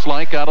on, it looks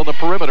like, out on the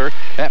perimeter.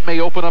 That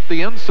may open up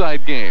the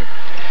inside game.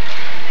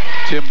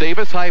 Tim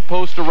Davis, high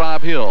post to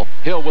Rob Hill.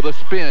 Hill with a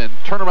spin.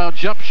 Turnaround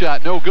jump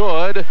shot, no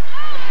good.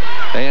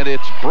 And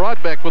it's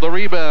Broadbeck with a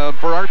rebound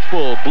for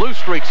Archbold. Blue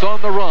Streaks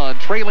on the run,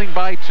 trailing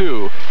by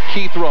 2.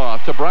 Keith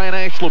Roth to Brian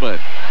Ashleman.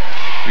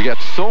 You got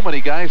so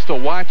many guys to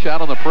watch out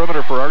on the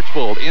perimeter for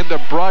Archbold. Into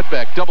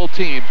Broadbeck, double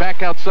team,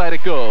 back outside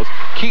it goes.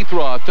 Keith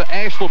Roth to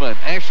Ashleman.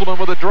 Ashleman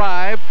with a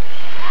drive.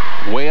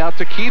 Way out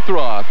to Keith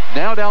Roth.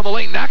 Now down the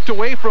lane, knocked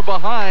away from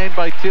behind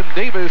by Tim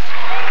Davis,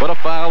 but a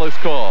foul is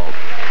called.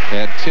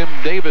 And Tim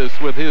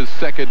Davis with his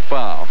second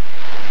foul.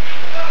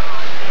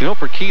 You know,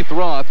 for Keith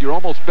Roth, you're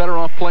almost better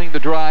off playing the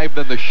drive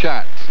than the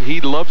shot. He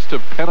loves to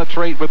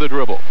penetrate with a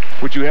dribble.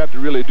 What you have to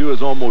really do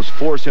is almost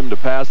force him to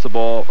pass the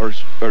ball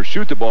or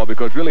shoot the ball,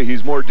 because really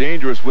he's more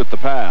dangerous with the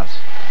pass.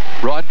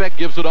 Broadbeck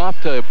gives it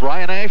off to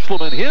Brian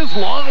Ashleman. His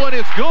long one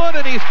is good,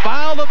 and he's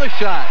fouled on the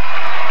shot.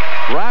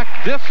 Brock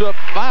Dissop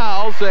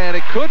fouls, and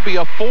it could be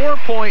a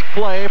 4-point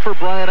play for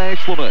Brian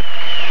Ashleman.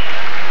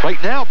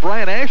 Right now,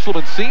 Brian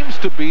Ashleman seems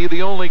to be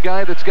the only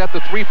guy that's got the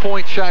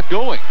 3-point shot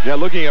going. Yeah,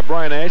 looking at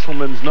Brian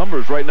Ashleman's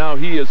numbers right now,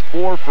 he is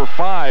 4 for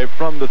 5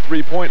 from the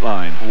 3-point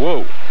line.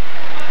 Whoa.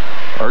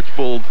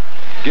 Archbold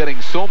getting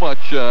so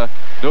much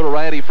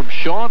notoriety from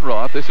Sean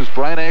Roth. This is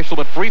Brian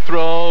Ashelman free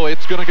throw.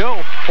 It's going to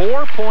go.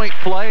 4-point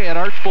play, and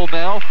Archbold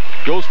now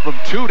goes from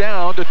 2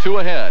 down to 2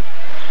 ahead.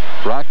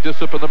 Brock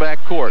Dissop in the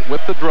backcourt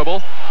with the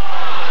dribble.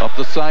 Up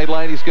the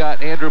sideline, he's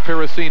got Andrew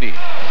Piracini.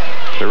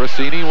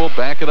 Piracini will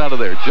back it out of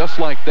there. Just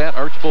like that,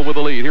 Archbold with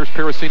the lead. Here's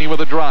Piracini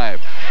with a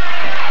drive.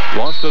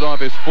 Lost it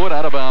off his foot,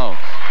 out of bounds.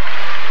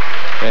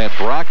 And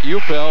Brock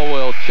Uppel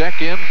will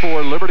check in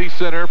for Liberty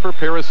Center for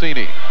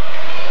Piracini.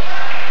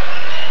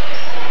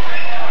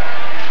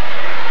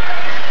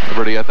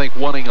 Liberty, I think,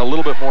 wanting a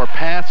little bit more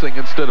passing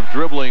instead of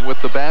dribbling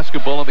with the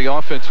basketball on the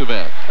offensive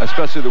end.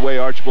 Especially the way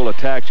Archbold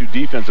attacks you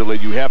defensively.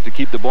 You have to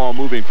keep the ball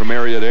moving from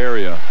area to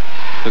area.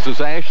 This is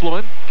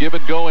Ashleman. Give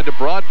and go into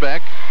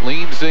Broadbeck.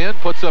 Leans in,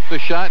 puts up the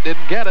shot,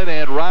 didn't get it,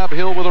 and Rob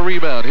Hill with a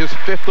rebound. His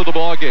 5th of the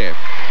ball game.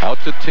 Out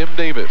to Tim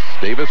Davis.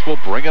 Davis will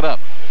bring it up.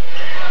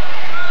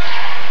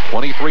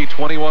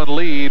 23-21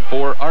 lead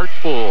for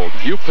Archbold.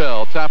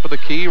 Uppel, top of the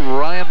key.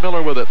 Ryan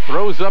Miller with it.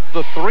 Throws up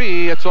the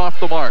 3. It's off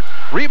the mark.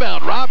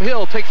 Rebound. Rob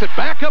Hill takes it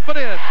back up and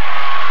in.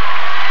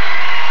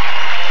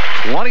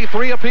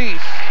 23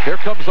 apiece. Here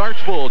comes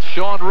Archbold.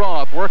 Sean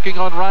Roth working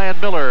on Ryan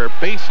Miller.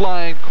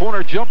 Baseline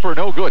corner jumper.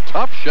 No good.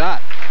 Tough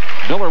shot.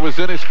 Miller was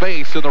in his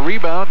face, and the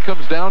rebound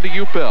comes down to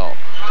Uppel.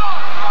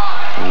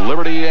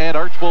 Liberty and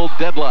Archbold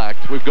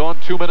deadlocked. We've gone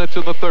 2 minutes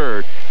in the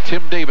third.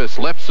 Tim Davis,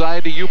 left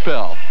side to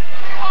Uppel.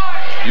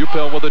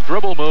 Uppel with a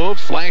dribble move,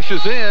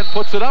 slashes in,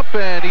 puts it up,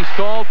 and he's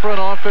called for an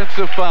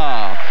offensive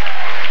foul.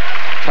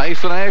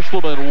 Tyson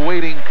Ashleman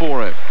waiting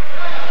for him.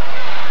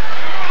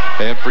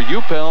 And for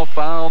Uppel,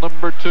 foul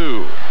number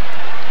 2.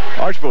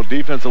 Archbold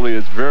defensively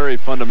is very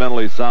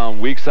fundamentally sound.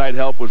 Weak side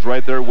help was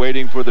right there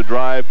waiting for the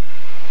drive.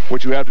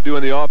 What you have to do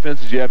in the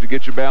offense is you have to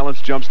get your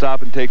balance, jump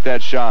stop, and take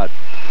that shot.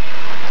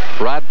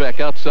 Broadbeck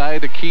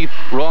outside to Keith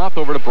Roth,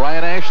 over to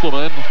Brian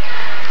Ashleman.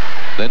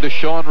 Then to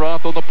Sean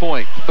Roth on the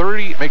point.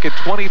 30, make it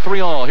 23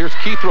 all. Here's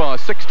Keith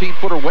Roth,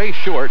 16-footer way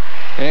short,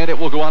 and it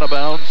will go out of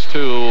bounds to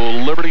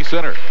Liberty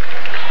Center.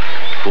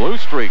 Blue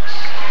Streaks,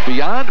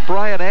 beyond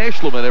Brian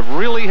Ashleman, have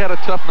really had a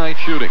tough night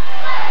shooting.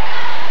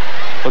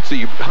 Let's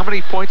see, how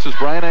many points does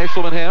Brian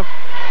Ashleman have?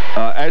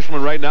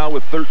 Ashleman right now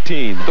with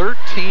 13.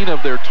 13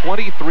 of their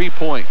 23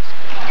 points.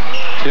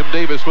 Tim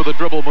Davis with a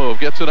dribble move,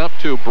 gets it up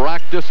to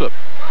Brock Dissop.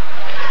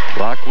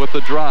 Brock with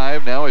the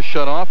drive, now is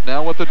shut off,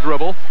 now with the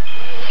dribble.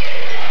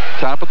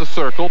 Top of the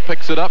circle,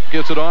 picks it up,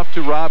 gives it off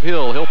to Rob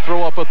Hill. He'll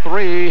throw up a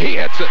 3. He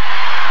hits it.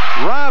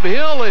 Rob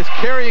Hill is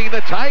carrying the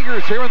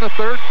Tigers here in the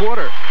third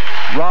quarter.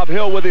 Rob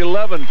Hill with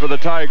 11 for the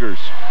Tigers.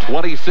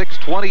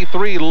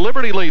 26-23.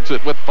 Liberty leads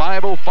it with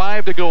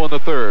 5:05 to go in the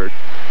third.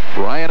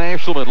 Brian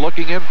Ashleman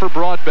looking in for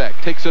Broadbeck.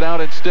 Takes it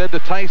out instead to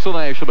Tyson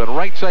Ashleman.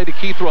 Right side to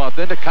Keith Roth,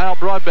 then to Kyle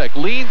Broadbeck.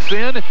 Leans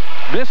in,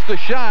 missed the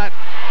shot.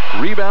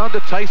 Rebound to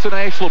Tyson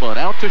Ashleman.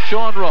 Out to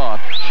Sean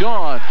Roth.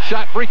 Sean,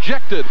 shot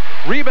rejected.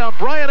 Rebound,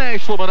 Brian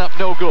Ashleman up,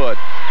 no good.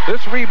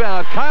 This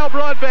rebound, Kyle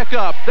Broadbeck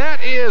up.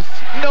 That is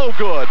no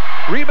good.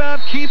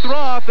 Rebound, Keith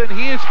Roth, and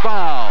he is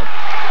fouled.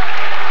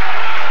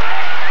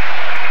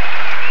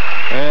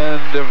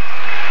 And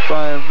if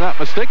I'm not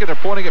mistaken, they're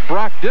pointing at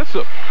Brock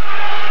Dissop.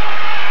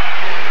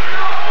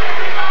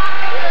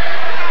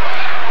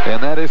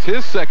 And that is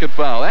his second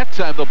foul. That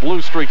time the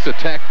Blue Streaks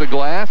attacked the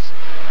glass.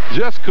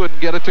 Just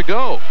couldn't get it to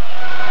go.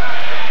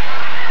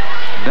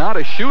 Not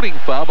a shooting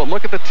foul, but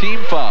look at the team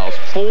fouls.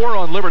 4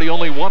 on Liberty,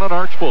 only 1 on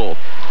Archbold.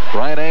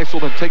 Brian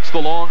Ashleman takes the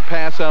long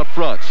pass out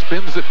front.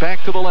 Spins it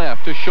back to the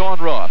left to Sean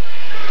Roth.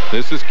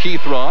 This is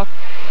Keith Roth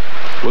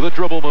with a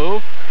dribble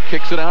move.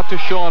 Kicks it out to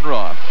Sean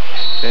Roth.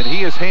 And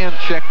he is hand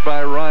checked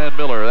by Ryan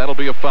Miller. That'll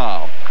be a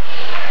foul.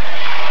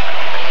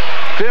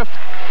 5th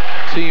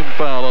team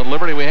foul on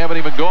Liberty. We haven't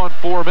even gone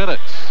 4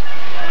 minutes.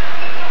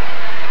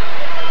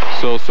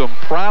 So some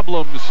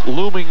problems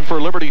looming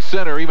for Liberty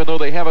Center, even though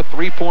they have a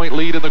 3-point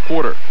lead in the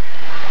quarter.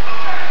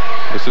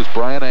 This is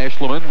Brian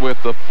Ashleman with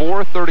the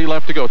 4:30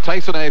 left to go.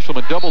 Tyson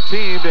Ashleman double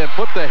teamed and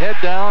put the head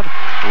down,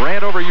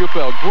 ran over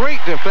Uppel. Great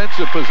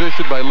defensive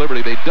position by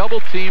Liberty. They double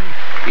teamed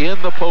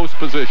in the post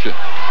position.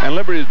 And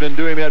Liberty has been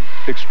doing that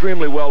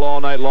extremely well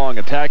all night long,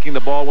 attacking the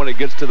ball when it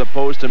gets to the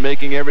post and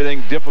making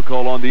everything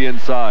difficult on the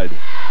inside.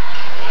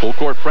 Full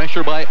court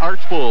pressure by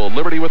Archbold.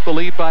 Liberty with the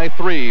lead by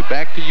 3.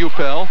 Back to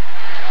Uppel.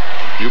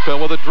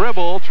 Uppel with a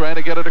dribble, trying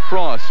to get it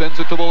across. Sends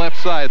it to the left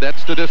side.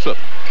 That's to Dissop.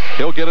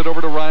 He'll get it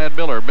over to Ryan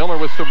Miller. Miller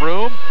with some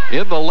room.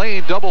 In the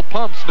lane, double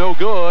pumps, no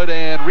good.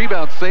 And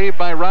rebound saved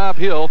by Rob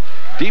Hill.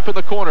 Deep in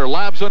the corner,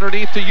 lobs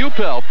underneath to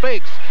Uppel.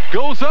 Fakes,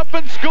 goes up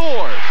and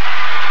scores.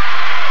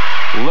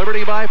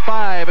 Liberty by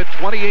 5 at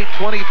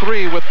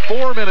 28-23 with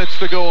 4 minutes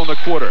to go in the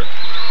quarter.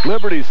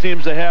 Liberty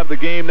seems to have the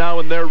game now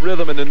in their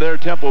rhythm and in their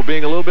tempo,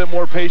 being a little bit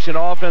more patient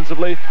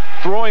offensively,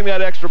 throwing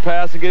that extra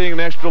pass and getting an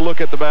extra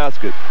look at the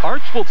basket.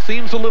 Archbold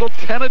seems a little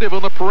tentative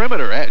on the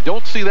perimeter.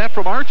 Don't see that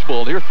from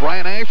Archbold. Here's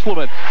Brian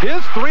Ashleman.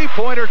 His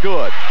three-pointer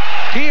good.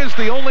 He is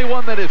the only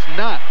one that is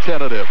not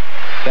tentative.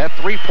 That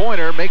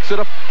three-pointer makes it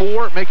a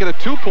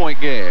 2-point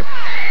game.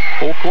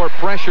 Full court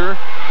pressure.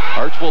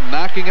 Archbold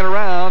knocking it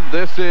around.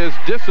 This is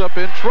Dissop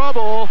in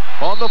trouble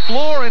on the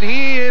floor, and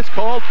he is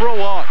called for a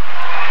walk.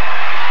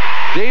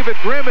 David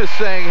Grimm is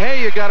saying,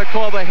 hey, you got to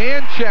call the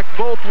hand check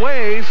both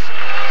ways.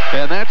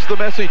 And that's the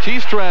message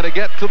he's trying to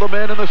get to the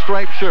men in the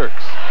striped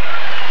shirts.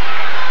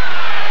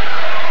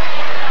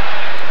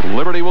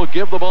 Liberty will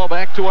give the ball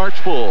back to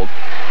Archbold.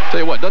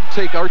 Tell you what, doesn't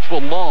take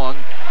Archbold long.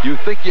 You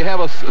think you have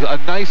a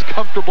nice,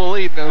 comfortable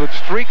lead, and the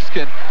streaks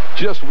can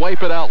just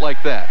wipe it out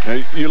like that.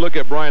 Now, you look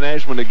at Brian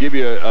Ashland to give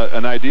you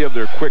an idea of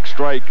their quick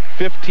strike.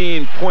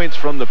 15 points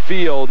from the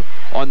field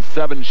on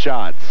 7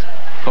 shots.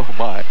 Oh,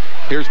 my.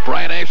 Here's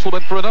Brian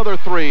Ashland for another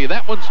 3.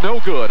 That one's no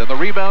good, and the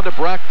rebound to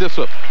Brock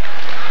Dissop.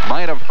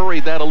 Might have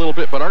hurried that a little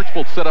bit, but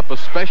Archbold set up a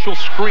special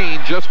screen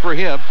just for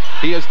him.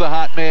 He is the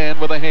hot man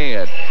with a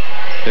hand.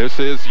 This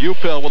is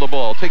Upel with the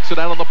ball. Takes it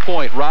out on the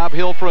point. Rob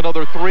Hill for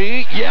another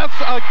 3. Yes,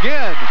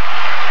 again.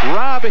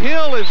 Rob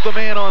Hill is the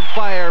man on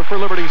fire for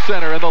Liberty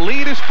Center, and the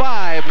lead is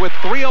 5 with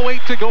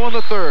 3:08 to go in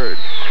the third.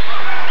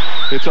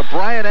 It's a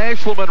Brian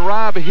Ashland and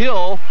Rob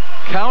Hill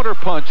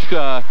counterpunch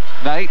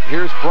night.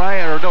 Here's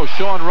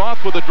Sean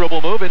Roth with a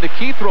dribble move into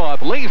Keith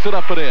Roth. Lays it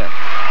up and in.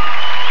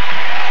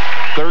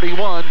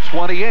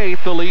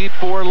 31-28, the lead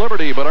for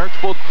Liberty, but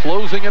Archbold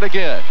closing it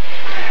again.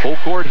 Full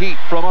court heat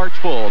from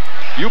Archbold.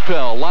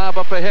 Upel, lob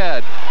up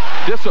ahead.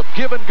 Dissop,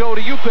 give and go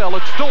to Upel.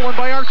 It's stolen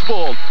by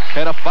Archbold.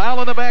 And a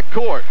foul in the back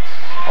court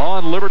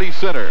on Liberty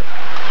Center.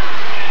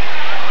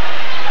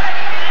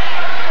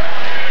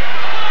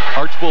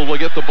 Archbold will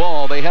get the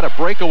ball. They had a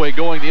breakaway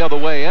going the other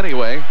way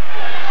anyway.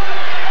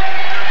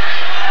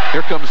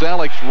 Here comes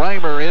Alex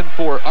Reimer in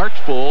for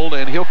Archbold,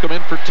 and he'll come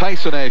in for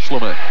Tyson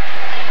Ashleman.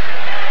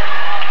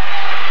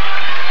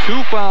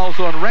 2 fouls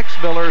on Rex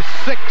Miller,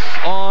 6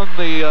 on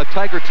the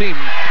Tiger team.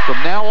 From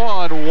now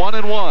on,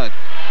 1-1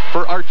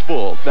 for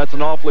Archbold. That's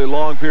an awfully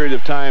long period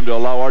of time to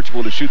allow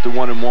Archbold to shoot the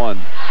 1-1.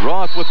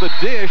 Roth with the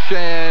dish,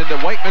 and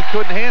Whiteman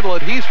couldn't handle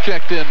it. He's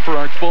checked in for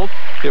Archbold.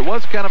 It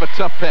was kind of a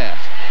tough pass.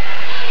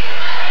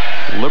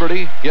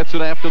 Liberty gets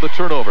it after the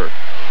turnover.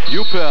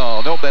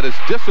 Upel, nope, that is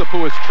Dissop,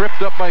 who is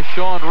tripped up by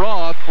Sean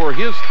Roth for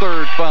his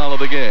 3rd foul of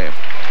the game.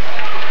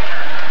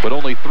 But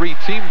only 3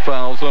 team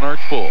fouls on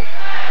Archbold.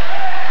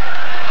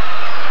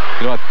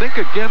 You know, I think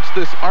against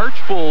this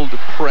Archbold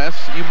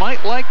press, you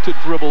might like to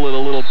dribble it a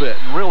little bit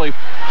and really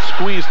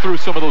squeeze through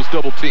some of those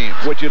double teams.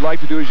 What you'd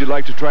like to do is you'd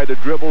like to try to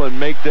dribble and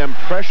make them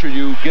pressure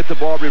you, get the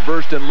ball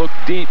reversed and look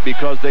deep,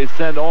 because they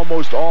send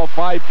almost all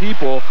 5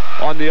 people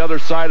on the other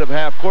side of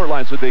half court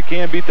line, so they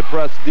can beat the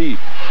press deep.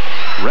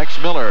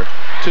 Rex Miller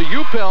to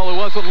Upel, who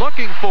wasn't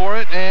looking for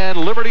it, and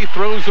Liberty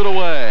throws it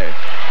away.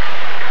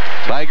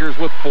 Tigers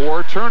with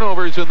 4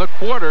 turnovers in the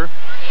quarter.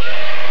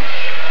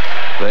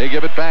 They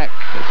give it back.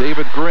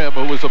 David Grimm,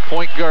 who was a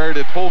point guard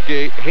at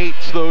Holgate,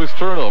 hates those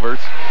turnovers.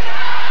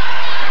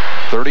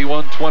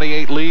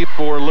 31-28 lead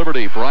for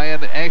Liberty. Brian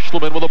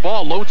Ashleman with the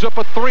ball, loads up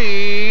a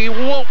 3,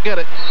 won't get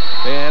it.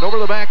 And over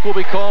the back will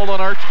be called on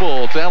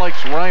Archbold. It's Alex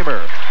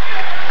Reimer.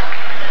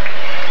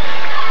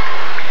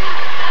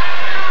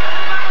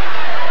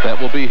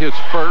 That will be his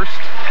first.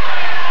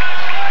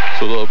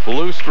 So the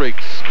blue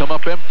streaks come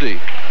up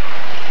empty.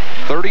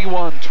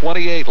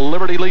 31-28,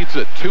 Liberty leads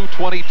it.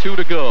 2:22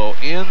 to go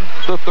in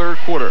the third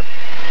quarter.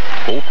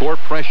 Full court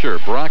pressure.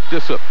 Brock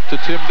Dissop to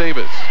Tim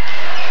Davis.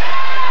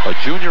 A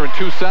junior and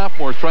 2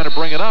 sophomores trying to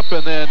bring it up,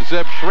 and then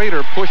Zeb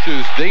Schrader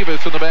pushes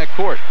Davis in the back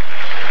court.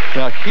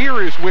 Now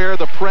here is where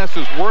the press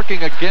is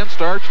working against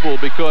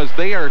Archbold, because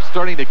they are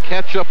starting to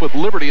catch up with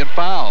Liberty in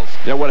fouls.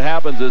 Yeah, what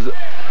happens is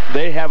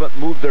they haven't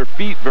moved their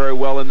feet very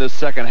well in this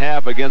second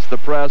half against the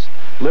press.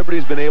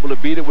 Liberty's been able to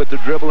beat it with the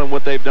dribble, and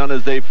what they've done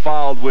is they've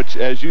fouled, which,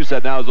 as you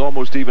said, now is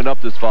almost even up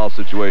this foul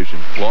situation.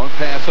 Long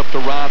pass up to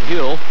Rob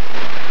Hill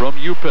from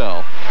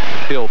Upel.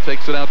 Hill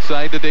takes it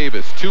outside to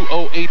Davis.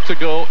 2:08 to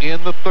go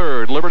in the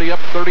third. Liberty up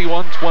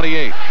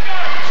 31-28.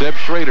 Zeb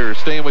Schrader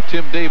staying with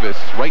Tim Davis.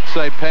 Right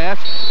side pass,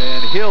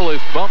 and Hill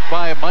is bumped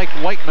by Mike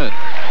Whiteman.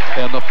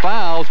 And the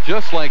fouls,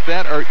 just like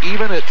that, are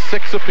even at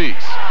 6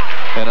 apiece.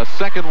 And a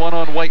second one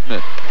on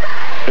Whiteman.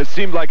 It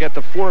seemed like at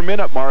the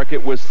 4-minute mark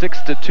it was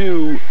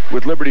 6-2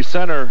 with Liberty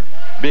Center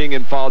being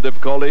in foul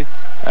difficulty.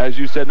 As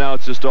you said, now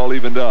it's just all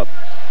evened up.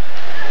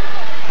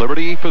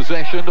 Liberty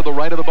possession to the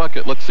right of the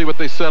bucket. Let's see what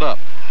they set up.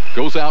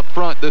 Goes out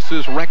front. This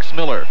is Rex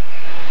Miller.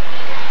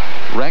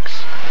 Rex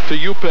to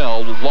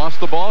Upel. Lost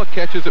the ball.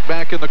 Catches it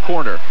back in the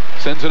corner.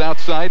 Sends it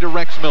outside to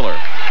Rex Miller.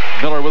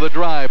 Miller with a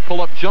drive.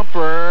 Pull-up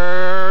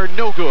jumper.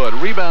 No good.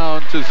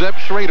 Rebound to Zeb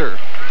Schrader.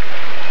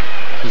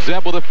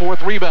 Zeb with a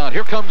 4th rebound.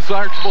 Here comes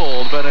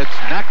Archbold, but it's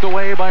knocked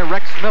away by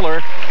Rex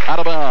Miller out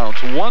of bounds.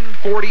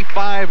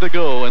 1:45 to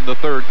go in the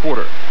third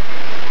quarter.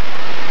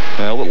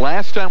 Now,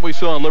 last time we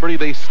saw Liberty,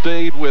 they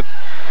stayed with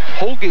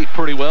Holgate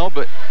pretty well,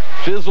 but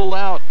fizzled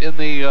out in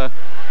the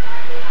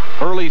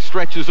early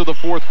stretches of the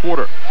fourth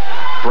quarter.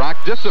 Brock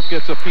Dissop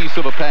gets a piece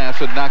of a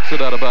pass and knocks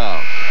it out of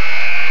bounds.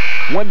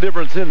 One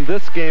difference in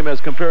this game as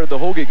compared to the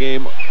Holgate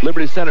game,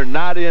 Liberty Center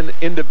not in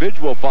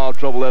individual foul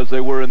trouble as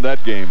they were in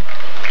that game.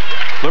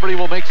 Liberty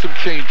will make some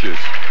changes.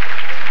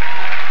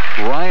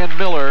 Ryan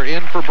Miller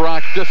in for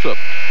Brock Dissop.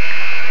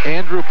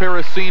 Andrew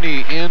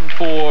Parasini in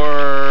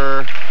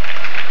for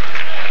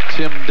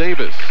Tim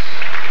Davis.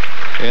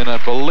 And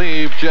I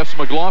believe Jess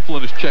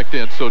McLaughlin has checked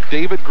in. So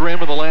David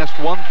Grimm in the last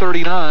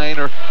 139,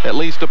 or at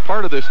least a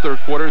part of this third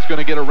quarter, is going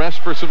to get a rest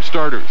for some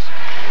starters.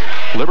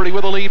 Liberty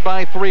with a lead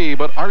by 3,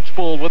 but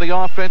Archbold with the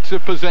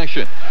offensive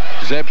possession.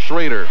 Zeb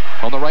Schrader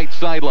on the right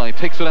sideline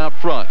takes it out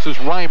front. This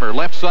is Reimer,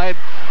 left side.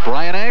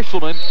 Brian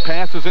Ashelman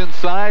passes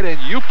inside, and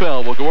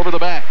Upel will go over the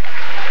back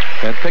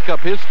and pick up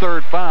his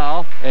third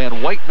foul,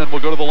 and Whiteman will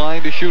go to the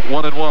line to shoot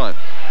 1-1.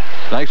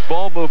 Nice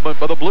ball movement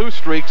by the Blue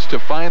Streaks to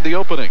find the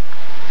opening.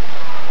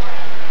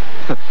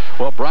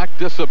 Well, Brock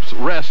Dissup's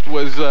rest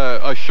was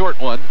a short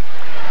one,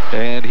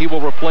 and he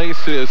will replace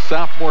his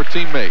sophomore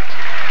teammate,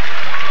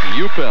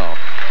 Upel.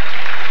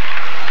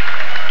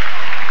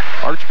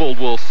 Archbold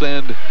will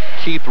send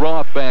Keith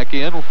Roth back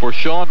in for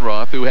Sean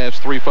Roth, who has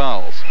 3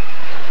 fouls.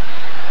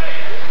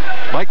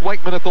 Mike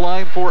Whiteman at the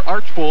line for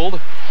Archbold,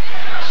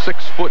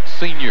 6-foot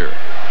senior.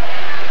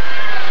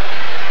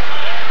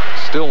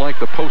 Still like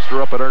the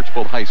poster up at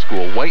Archbold High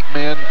School. White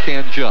man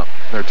can jump.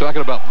 They're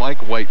talking about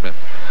Mike Whiteman.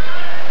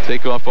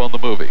 Take off on the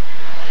movie.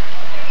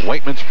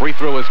 Whiteman's free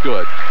throw is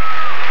good.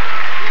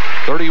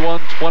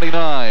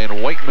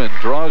 31-29. Whiteman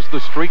draws the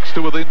streaks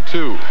to within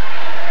 2.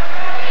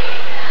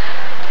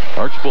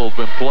 Archbold's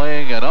been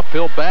playing an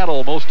uphill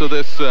battle most of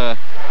this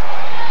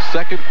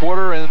second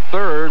quarter and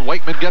third.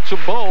 Whiteman gets them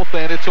both,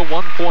 and it's a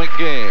 1-point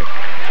game.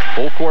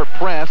 Full court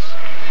press.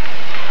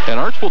 And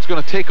Archbold's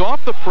going to take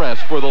off the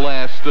press for the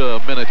last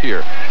minute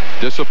here.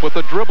 Disup with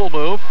the dribble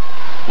move.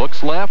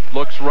 Looks left,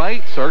 looks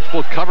right.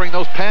 Archbold covering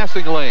those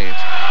passing lanes.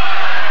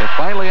 And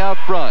finally out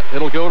front,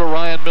 it'll go to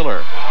Ryan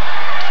Miller.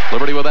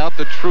 Liberty without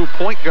the true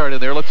point guard in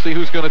there. Let's see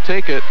who's going to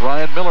take it.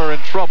 Ryan Miller in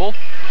trouble.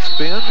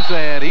 Spins,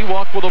 and he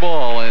walked with the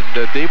ball. And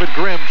David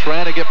Grimm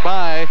trying to get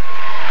by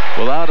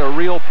without a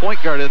real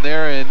point guard in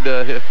there, and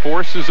it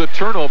forces a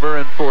turnover.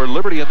 And for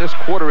Liberty in this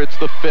quarter, it's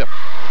the 5th.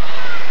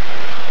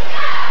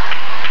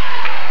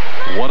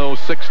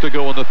 1:06 to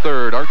go in the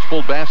third.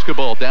 Archbold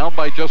basketball down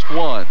by just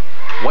 1.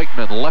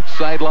 Whiteman left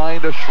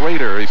sideline to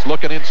Schrader. He's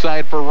looking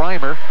inside for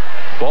Reimer.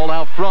 Ball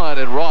out front,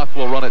 and Roth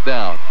will run it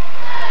down.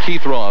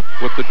 Keith Roth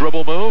with the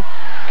dribble move.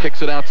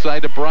 Kicks it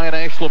outside to Brian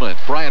Ashelman.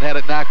 Brian had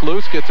it knocked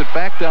loose, gets it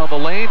back down the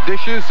lane,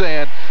 dishes,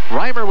 and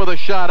Reimer with a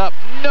shot up.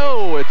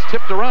 No, it's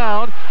tipped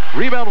around.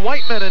 Rebound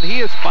Whiteman, and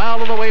he is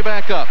fouled on the way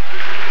back up.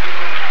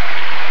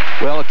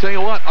 Well, I'll tell you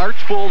what,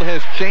 Archbold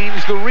has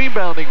changed the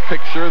rebounding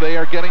picture. They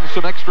are getting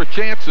some extra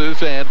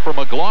chances, and for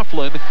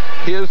McLaughlin,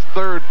 his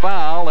 3rd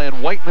foul,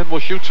 and Whiteman will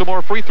shoot some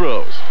more free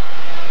throws.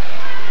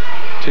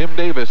 Tim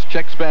Davis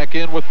checks back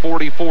in with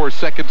 44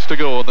 seconds to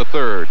go in the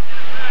third.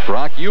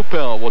 Brock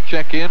Upel will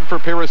check in for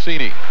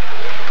Parasini.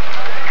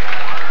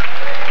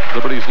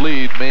 Liberty's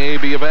lead may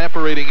be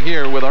evaporating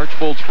here with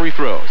Archbold's free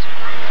throws.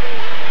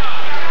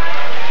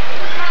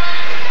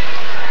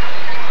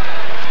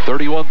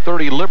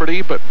 31-30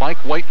 Liberty, but Mike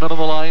Whiteman on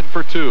the line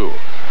for 2.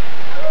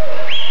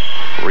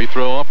 Free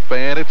throw up,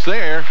 and it's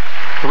there.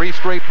 3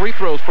 straight free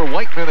throws for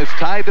Whiteman has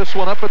tied this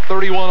one up at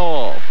 31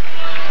 all.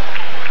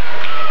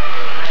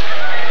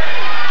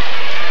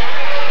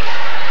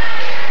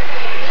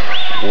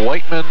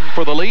 Whiteman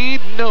for the lead,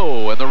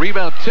 no, and the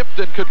rebound tipped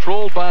and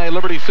controlled by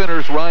Liberty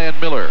Center's Ryan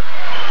Miller.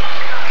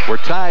 We're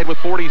tied with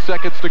 40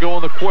 seconds to go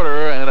in the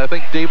quarter, and I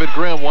think David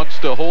Grimm wants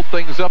to hold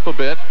things up a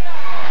bit.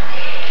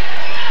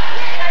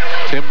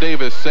 Tim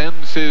Davis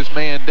sends his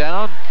man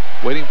down,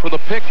 waiting for the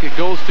pick. It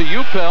goes to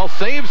Upel,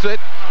 saves it.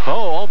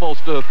 Oh,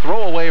 almost a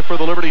throwaway for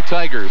the Liberty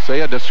Tigers. They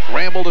had to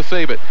scramble to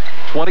save it.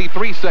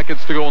 23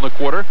 seconds to go in the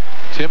quarter.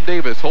 Tim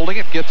Davis holding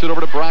it, gets it over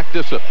to Brock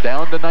Disup,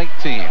 down to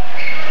 19.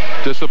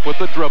 Disup with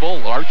the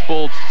dribble.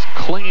 Archbold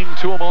clinging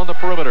to him on the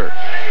perimeter.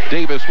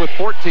 Davis with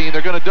 14.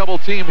 They're going to double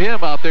team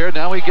him out there.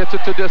 Now he gets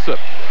it to Disup.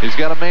 He's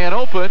got a man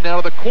open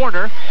now to the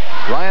corner.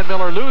 Ryan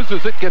Miller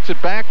loses it, gets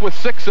it back with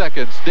 6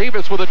 seconds.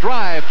 Davis with a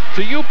drive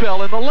to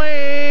Upel in the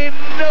lane.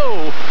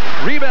 No.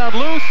 Rebound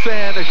loose,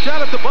 and a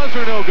shot at the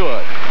buzzer, no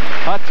good.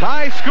 A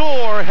tie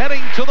score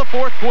heading to the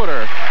 4th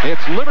quarter.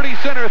 It's Liberty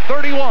Center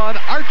 31,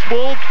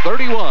 Archbold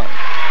 31.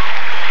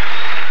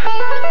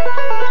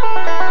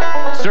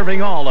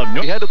 Serving all of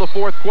We head to the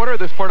 4th quarter.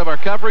 This part of our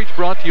coverage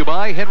brought to you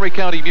by Henry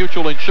County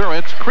Mutual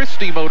Insurance,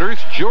 Christie Motors,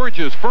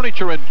 George's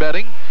Furniture and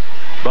Bedding,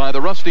 by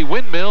the Rusty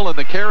Windmill and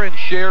the Karen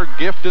Share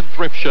Gift and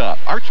Thrift Shop.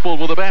 Archbold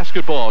with a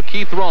basketball.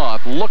 Keith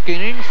Roth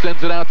looking,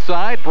 sends it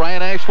outside.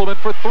 Brian Ashelman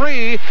for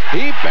 3.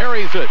 He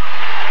buries it.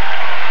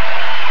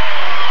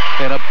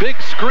 And a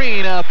big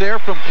screen out there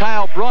from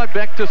Kyle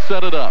Broadbeck to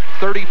set it up.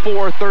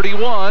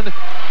 34-31.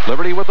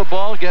 Liberty with the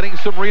ball, getting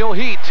some real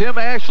heat. Tim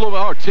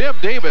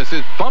Davis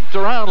is bumped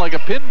around like a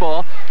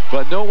pinball,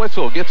 but no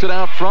whistle. Gets it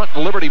out front,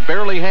 and Liberty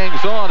barely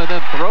hangs on and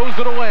then throws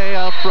it away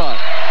out front.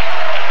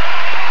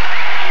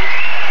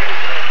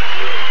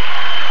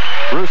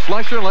 Bruce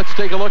Lesher, let's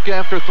take a look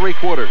after 3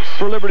 quarters.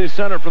 For Liberty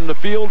Center, from the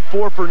field,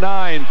 4 for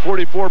 9,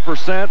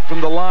 44%.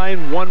 From the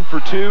line, 1 for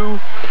 2.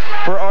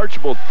 For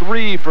Archbold,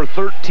 3 for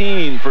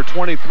 13 for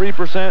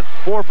 23%.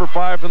 4 for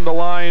 5 from the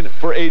line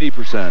for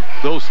 80%.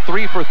 Those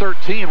 3 for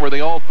 13, were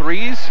they all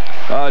threes?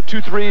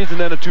 2 threes and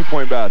then a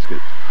 2-point basket.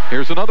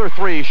 Here's another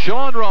 3.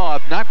 Sean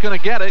Roth not going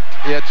to get it.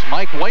 It's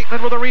Mike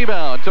Whiteman with a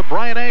rebound to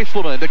Brian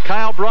Ashleman, to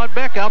Kyle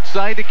Broadbeck,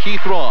 outside to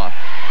Keith Roth.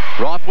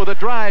 Roth with a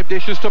drive,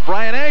 dishes to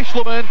Brian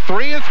Ashleman.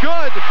 3 is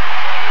good.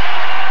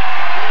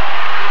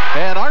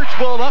 And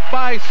Archbold up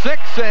by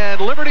 6,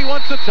 and Liberty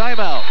wants a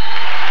timeout.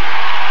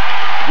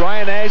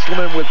 Brian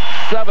Ashleman with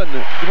 7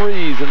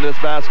 threes in this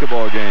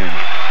basketball game.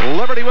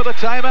 Liberty with a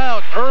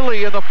timeout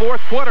early in the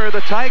 4th quarter.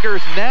 The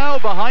Tigers now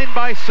behind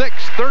by 6,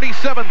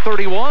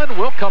 37-31.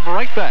 We'll come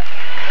right back.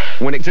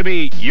 Winning to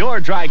be your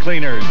dry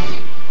cleaners.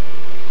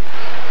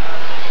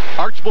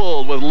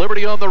 Archbold with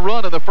Liberty on the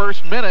run in the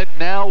first minute.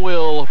 Now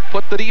will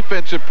put the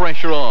defensive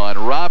pressure on.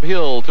 Rob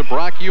Hill to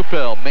Brock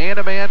Uppel.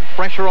 Man-to-man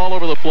pressure all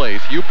over the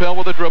place. Uppel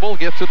with a dribble,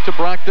 gets it to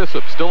Brock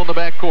Dissop, still in the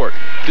backcourt.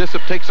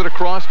 Dissop takes it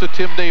across to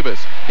Tim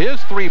Davis. His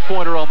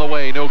 3-pointer on the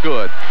way, no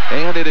good.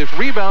 And it is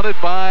rebounded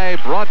by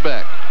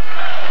Broadbeck.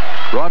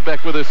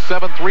 Broadbeck with his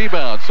 7th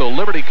rebound, so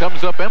Liberty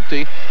comes up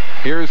empty.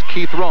 Here's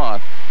Keith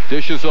Roth.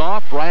 Dishes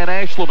off, Brian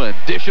Ashleman.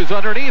 Dishes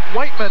underneath,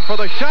 Whiteman for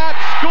the shot.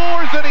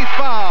 Scores, and he's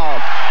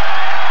fouled.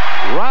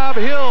 Rob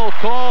Hill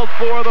called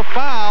for the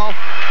foul.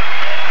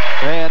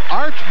 And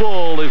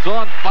Archbold is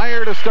on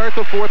fire to start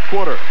the 4th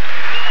quarter.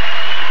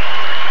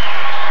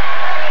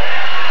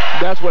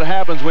 That's what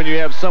happens when you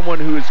have someone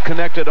who is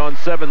connected on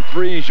 7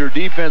 threes. Your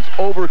defense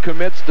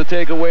overcommits to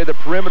take away the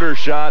perimeter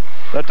shot.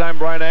 That time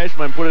Brian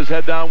Ashleman put his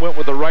head down, went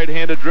with a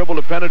right-handed dribble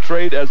to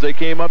penetrate. As they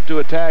came up to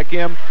attack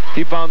him,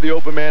 he found the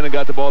open man and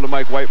got the ball to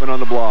Mike Whiteman on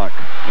the block.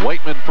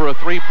 Whiteman for a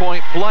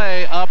 3-point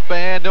play, up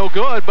and no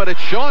good, but it's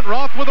Sean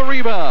Roth with a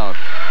rebound.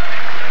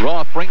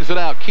 Roth brings it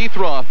out. Keith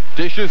Roth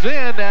dishes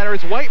in.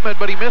 There's Whiteman,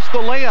 but he missed the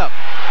layup.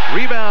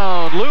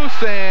 Rebound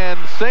loose and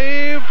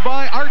saved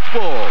by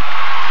Archbold.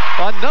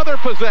 Another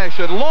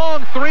possession.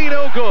 Long 3,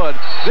 no good.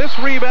 This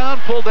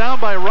rebound pulled down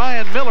by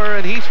Ryan Miller,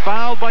 and he's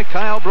fouled by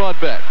Kyle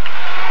Broadbeck.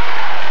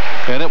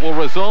 And it will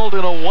result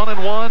in a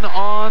 1-and-1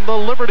 on the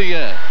Liberty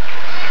end.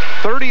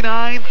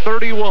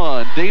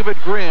 39-31. David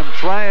Grimm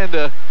trying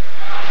to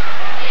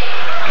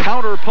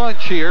counter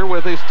punch here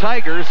with his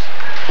Tigers.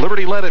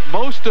 Liberty led it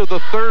most of the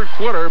 3rd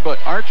quarter, but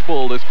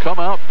Archbold has come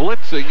out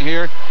blitzing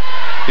here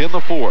in the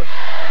 4th.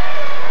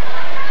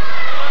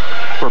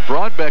 For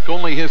Broadbeck,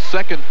 only his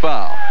 2nd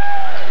foul.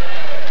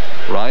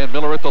 Ryan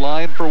Miller at the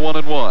line for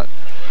 1-and-1.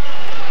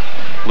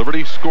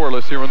 Liberty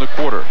scoreless here in the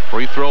quarter.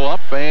 Free throw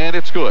up, and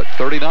it's good.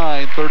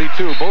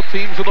 39-32. Both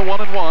teams in the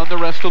 1-and-1 the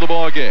rest of the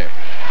ball game.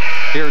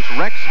 Here's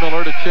Rex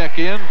Miller to check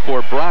in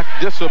for Brock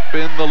Dissop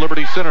in the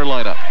Liberty Center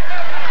lineup.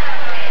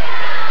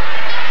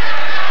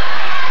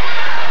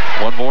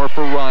 One more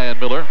for Ryan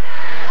Miller.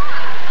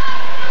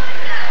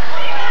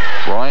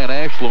 Brian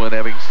Ashleman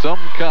having some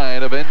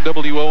kind of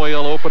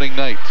NWOAL opening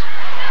night.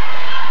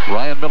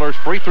 Ryan Miller's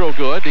free throw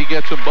good. He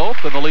gets them both,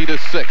 and the lead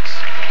is 6.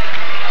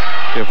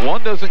 If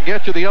one doesn't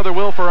get you, the other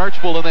will for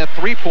Archbold in that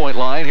 3-point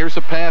line. Here's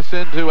a pass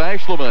into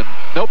Ashleman.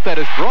 Nope, that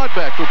is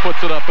Broadbeck who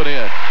puts it up and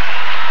in.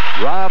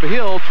 Rob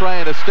Hill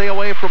trying to stay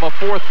away from a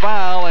 4th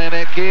foul, and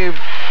it gave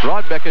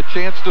Broadbeck a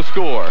chance to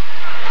score.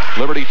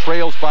 Liberty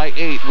trails by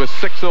 8 with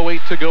 6:08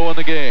 to go in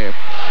the game.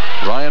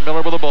 Ryan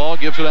Miller with the ball,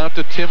 gives it out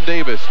to Tim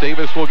Davis.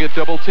 Davis will get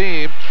double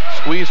teamed,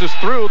 squeezes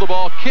through, the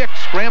ball kicks,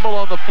 scramble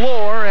on the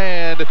floor,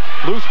 and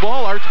loose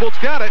ball. Archbold's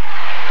got it.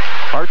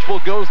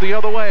 Archbold goes the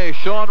other way.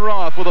 Sean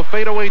Roth with a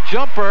fadeaway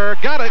jumper,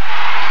 got it.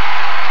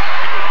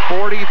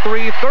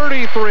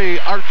 43-33,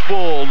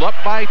 Archbold up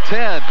by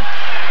 10.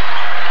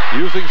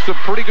 Using some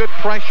pretty good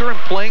pressure and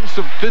playing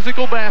some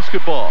physical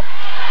basketball.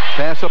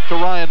 Pass up to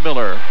Ryan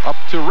Miller, up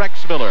to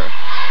Rex Miller.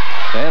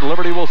 And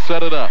Liberty will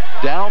set it up.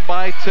 Down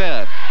by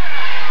 10.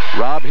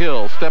 Rob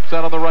Hill steps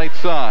out on the right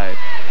side.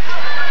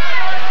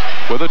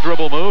 With a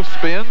dribble move,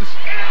 spins,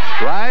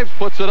 drives,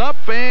 puts it up,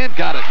 and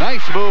got it.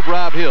 Nice move,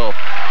 Rob Hill.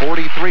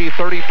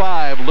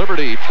 43-35.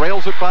 Liberty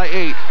trails it by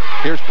 8.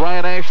 Here's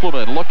Brian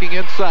Ashleman looking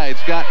inside.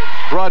 He's got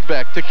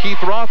Broadbeck to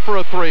Keith Roth for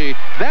a 3.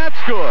 That's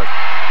good.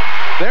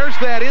 There's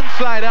that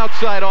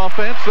inside-outside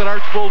offense that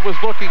Archbold was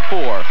looking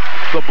for.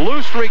 The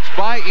Blue Streaks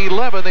by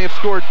 11. They've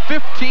scored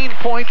 15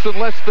 points in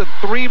less than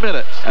 3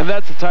 minutes. And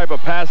that's the type of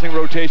passing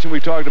rotation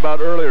we talked about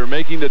earlier,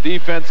 making the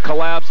defense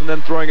collapse and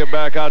then throwing it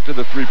back out to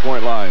the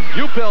 3-point line.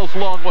 Uppel's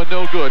long one,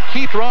 no good.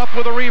 Keith Roth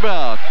with a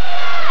rebound.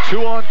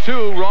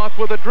 2-on-2. Roth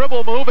with a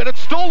dribble move, and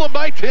it's stolen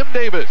by Tim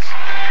Davis.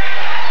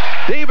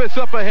 Davis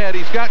up ahead.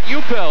 He's got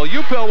Uppel.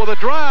 Uppel with a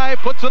drive,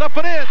 puts it up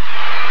and in.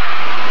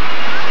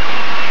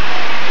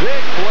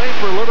 Big play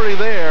for Liberty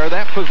there.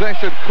 That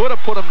possession could have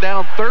put them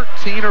down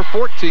 13 or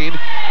 14.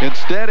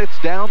 Instead, it's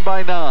down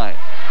by 9.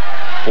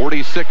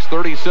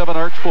 46-37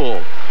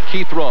 Archbold.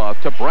 Keith Roth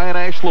to Brian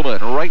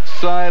Ashleman, right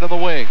side of the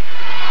wing.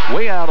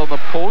 Way out on the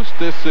post.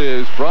 This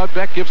is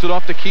Broadbeck, gives it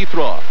off to Keith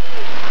Roth.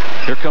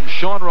 Here comes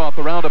Sean Roth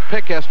around a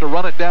pick, has to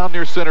run it down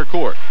near center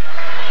court.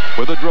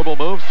 With a dribble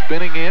move,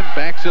 spinning in,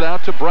 backs it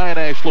out to Brian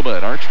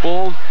Ashleman.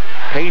 Archbold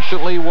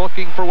patiently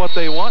looking for what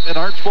they want, and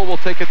Archbold will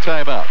take a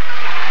timeout.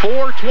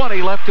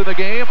 4:20 left in the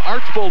game.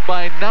 Archbold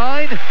by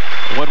 9.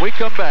 When we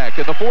come back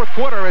in the fourth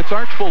quarter, it's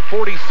Archbold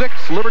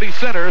 46, Liberty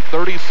Center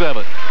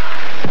 37.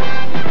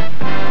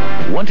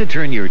 Want to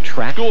turn your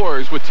track?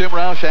 Scores with Tim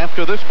Roush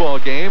after this ball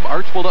game.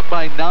 Archbold up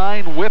by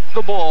 9 with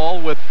the ball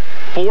with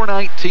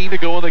 4:19 to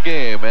go in the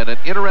game. And an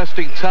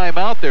interesting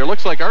timeout there.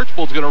 Looks like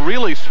Archbold's going to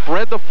really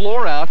spread the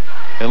floor out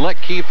and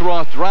let Keith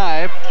Roth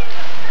drive.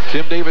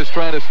 Tim Davis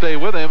trying to stay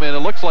with him, and it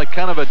looks like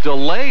kind of a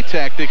delay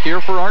tactic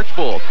here for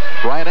Archbold.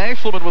 Brian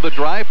Ashleman with a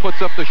drive,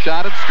 puts up the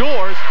shot and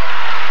scores.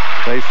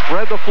 They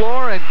spread the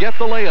floor and get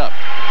the layup.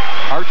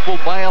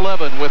 Archbold by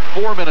 11 with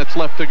 4 minutes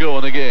left to go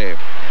in the game.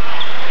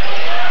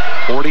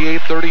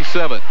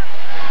 48-37.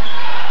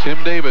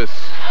 Tim Davis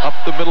up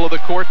the middle of the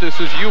court. This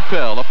is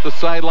Upel up the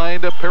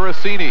sideline to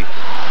Parasini.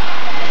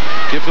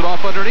 Gives it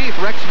off underneath.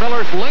 Rex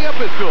Miller's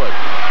layup is good.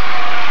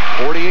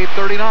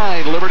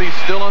 48-39. Liberty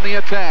still on the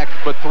attack,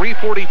 but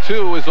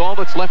 3:42 is all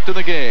that's left in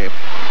the game.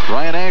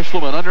 Brian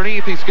Ashleman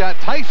underneath. He's got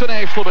Tyson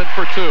Ashleman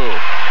for 2.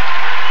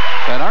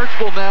 And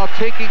Archbold now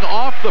taking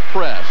off the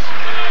press,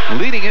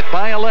 leading it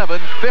by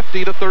 11,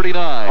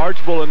 50-39.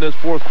 Archbold in this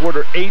fourth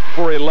quarter, 8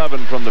 for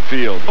 11 from the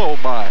field. Oh,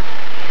 my.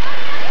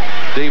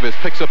 Davis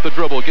picks up the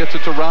dribble, gets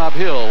it to Rob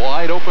Hill,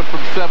 wide open from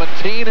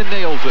 17 and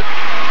nails it.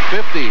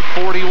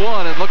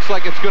 50-41, and looks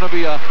like it's going to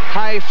be a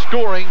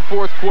high-scoring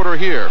fourth quarter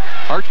here.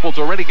 Archbold's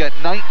already got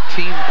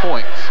 19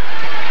 points.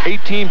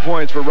 18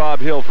 points for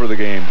Rob Hill for the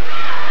game.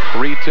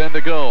 3:10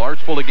 to go.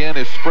 Archbold again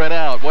is spread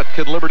out. What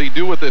can Liberty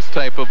do with this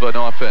type of an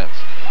offense?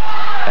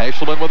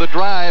 Ashleman with a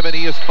drive, and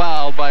he is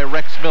fouled by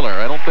Rex Miller.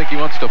 I don't think he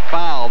wants to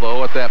foul,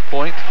 though, at that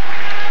point.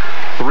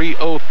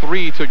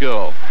 3:03 to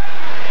go.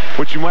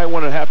 What you might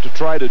want to have to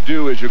try to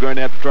do is you're going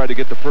to have to try to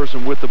get the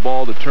person with the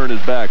ball to turn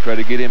his back. Try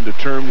to get him to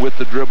turn with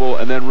the dribble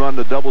and then run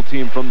the double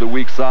team from the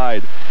weak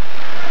side.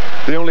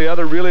 The only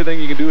other really thing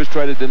you can do is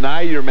try to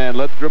deny your man.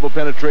 Let dribble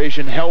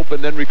penetration help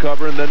and then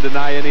recover, and then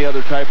deny any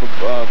other type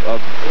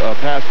of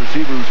pass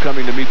receiver who's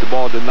coming to meet the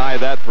ball. Deny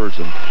that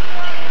person.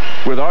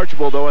 With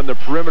Archbold, though, and the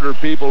perimeter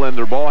people and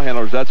their ball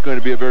handlers, that's going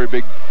to be a very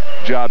big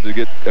job to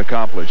get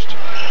accomplished.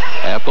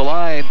 At the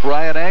line,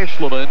 Brian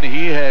Ashleman.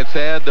 He has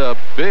had a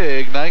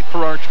big night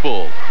for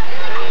Archbold.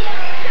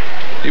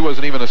 He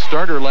wasn't even a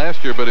starter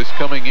last year, but is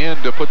coming in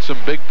to put some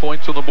big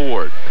points on the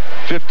board.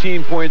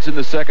 15 points in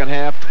the second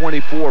half,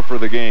 24 for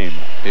the game.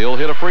 He'll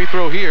hit a free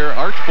throw here.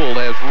 Archbold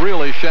has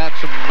really shot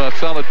some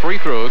solid free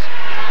throws.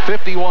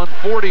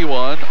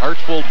 51-41,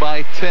 Archbold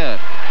by 10.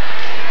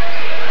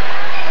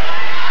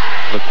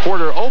 The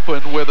quarter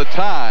opened with a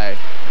tie.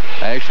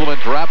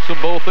 Ashleman drops them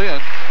both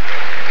in.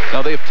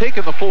 Now they've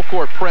taken the full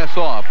court press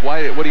off.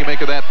 What do you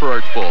make of that for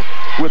Archbold?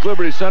 With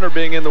Liberty Center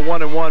being in the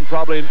 1-and-1,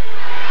 probably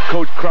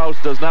Coach Krause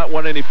does not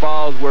want any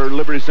fouls where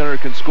Liberty Center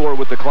can score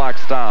with the clock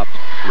stopped.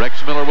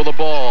 Rex Miller with the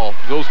ball.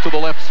 Goes to the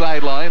left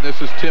sideline.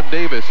 This is Tim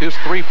Davis. His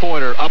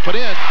three-pointer up and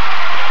in.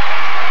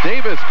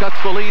 Davis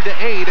cuts the lead to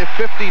 8 at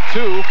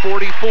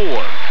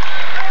 52-44.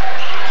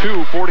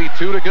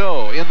 2:42 to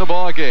go in the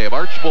ball game.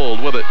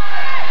 Archbold with it.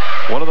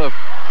 One of the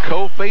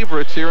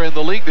co-favorites here in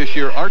the league this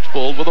year,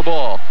 Archbold with the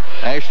ball.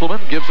 Ashleman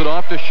gives it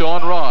off to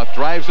Sean Roth.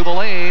 Drives in the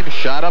lane.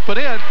 Shot up and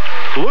in.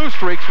 Blue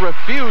Streaks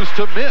refuse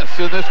to miss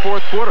in this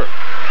fourth quarter.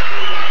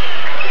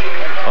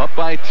 Up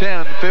by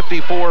 10,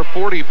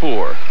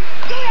 54-44.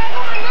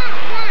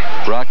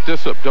 Brock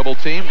Dissop, double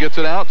team, gets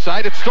it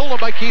outside. It's stolen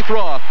by Keith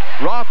Roth.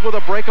 Roth with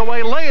a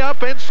breakaway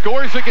layup and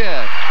scores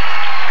again.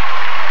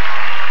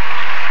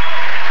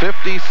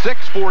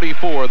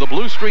 56-44. The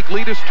Blue Streak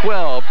lead is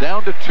 12,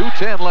 down to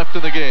 2:10 left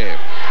in the game.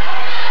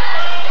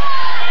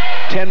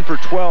 10 for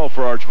 12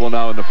 for Archbold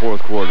now in the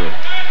fourth quarter.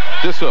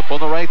 Dissop on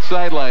the right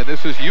sideline.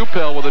 This is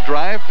Upel with a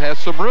drive, has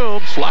some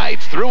room,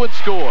 slides through and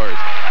scores.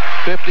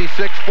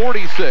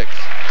 56-46.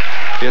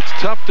 It's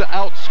tough to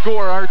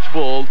outscore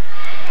Archbold.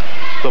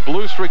 The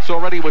Blue Streaks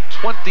already with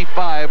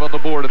 25 on the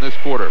board in this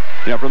quarter.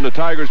 Yeah, from the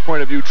Tigers'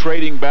 point of view,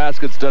 trading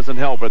baskets doesn't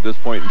help at this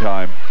point in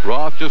time.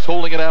 Roth just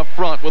holding it out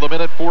front with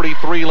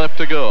 1:43 left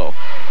to go.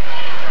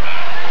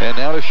 And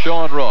now to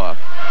Sean Roth.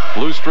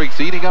 Blue Streaks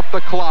eating up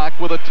the clock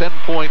with a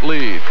 10-point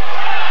lead.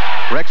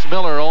 Rex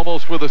Miller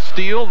almost with a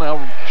steal.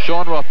 Now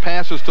Sean Roth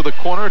passes to the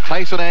corner.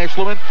 Tyson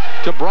Ashleman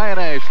to Brian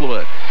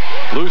Ashleman.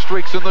 Blue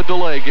Streaks in the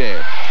delay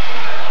game.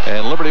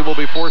 And Liberty will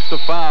be forced to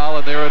foul,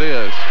 and there it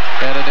is.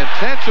 And an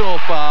intentional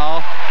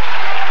foul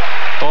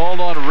called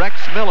on Rex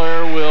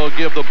Miller will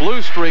give the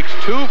Blue Streaks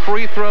 2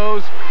 free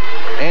throws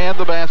and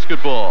the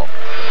basketball.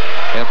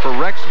 And for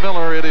Rex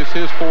Miller, it is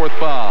his 4th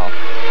foul.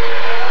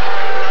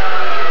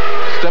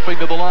 Stepping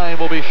to the line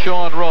will be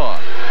Sean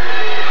Roth.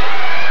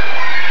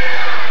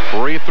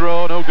 Free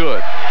throw, no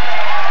good.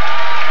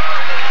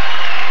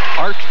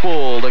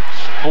 Archbold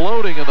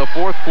exploding in the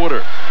fourth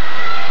quarter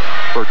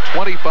for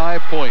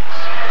 25 points.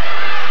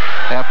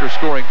 After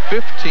scoring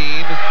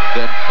 15,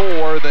 then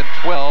 4, then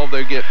 12,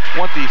 they get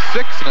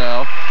 26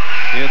 now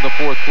in the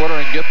fourth quarter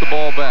and get the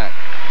ball back.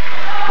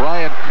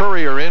 Brian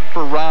Courier in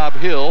for Rob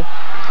Hill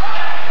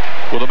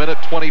with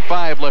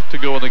 1:25 left to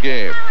go in the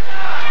game.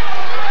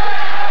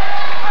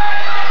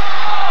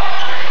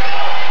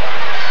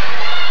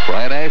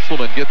 Brian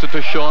Ashleman gets it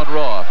to Sean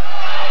Roth.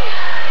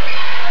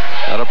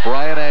 Out of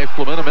Brian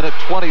Ashleman,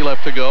 1:20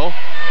 left to go.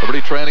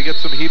 Liberty trying to get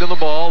some heat on the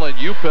ball, and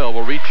Upel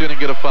will reach in and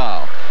get a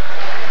foul.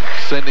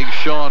 Sending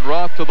Sean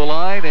Roth to the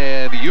line,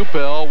 and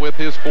Upel with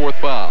his 4th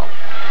foul.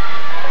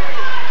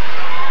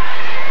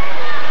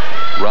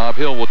 Rob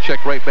Hill will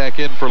check right back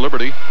in for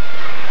Liberty.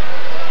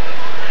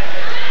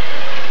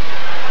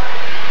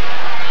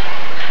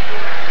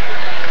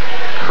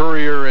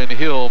 Courier and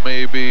Hill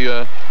may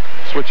be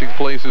switching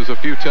places a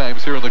few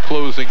times here in the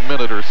closing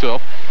minute or so.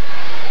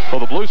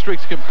 Well, the Blue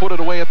Streaks can put it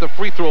away at the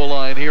free throw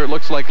line here. It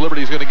looks like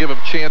Liberty's going to give them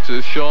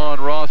chances.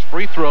 Sean Ross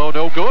free throw,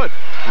 no good.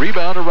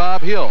 Rebound to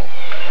Rob Hill.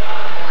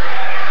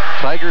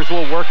 Tigers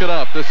will work it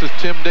up. This is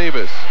Tim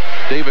Davis.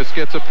 Davis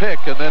gets a pick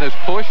and then is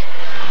pushed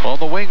on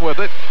the wing with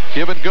it.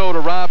 Give and go to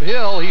Rob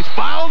Hill. He's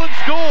fouled and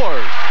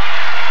scores.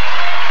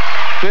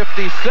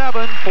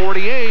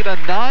 57-48, a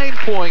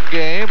 9-point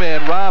game,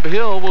 and Rob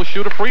Hill will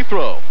shoot a free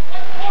throw.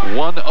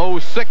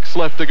 1:06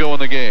 left to go in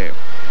the game.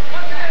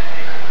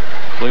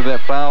 I believe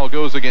that foul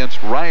goes against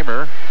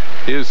Reimer,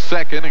 his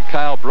 2nd, and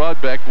Kyle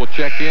Broadbeck will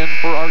check in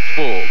for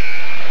Archbold.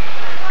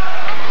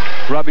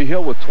 Robbie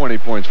Hill with 20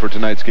 points for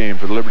tonight's game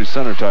for the Liberty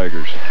Center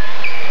Tigers.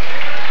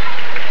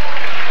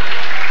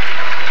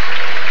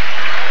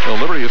 Well,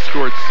 Liberty has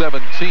scored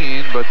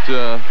 17, but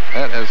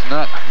that has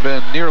not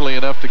been nearly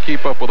enough to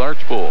keep up with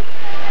Archbold.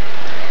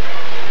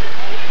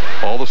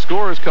 All the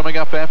scores coming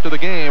up after the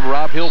game.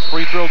 Rob Hill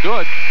free throw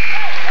good.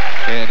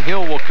 And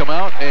Hill will come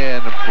out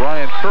and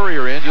Brian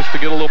Courier in just to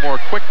get a little more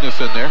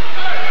quickness in there.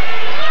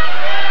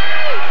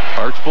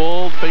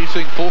 Archbold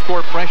facing full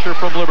court pressure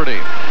from Liberty.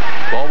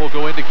 Ball will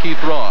go into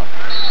Keith Roth.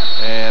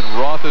 And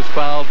Roth is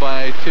fouled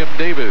by Tim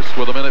Davis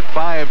with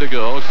 1:05 to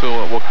go.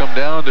 So it will come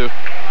down to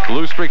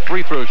Blue Streak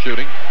free throw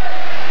shooting.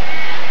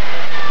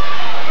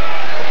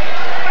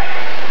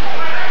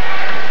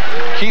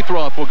 Keith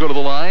Roth will go to the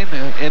line.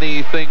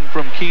 Anything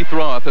from Keith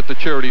Roth at the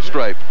charity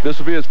stripe? This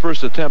will be his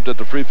first attempt at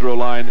the free throw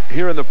line.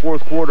 Here in the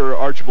 4th quarter,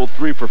 Archbold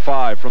 3 for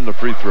 5 from the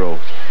free throw.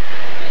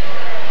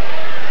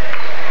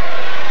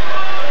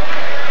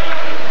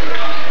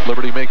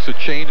 Liberty makes a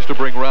change to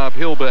bring Rob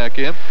Hill back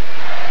in.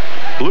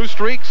 Blue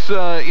Streaks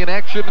in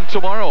action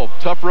tomorrow.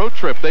 Tough road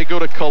trip. They go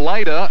to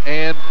Kalida,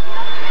 and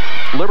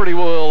Liberty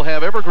will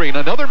have Evergreen.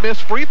 Another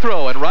missed free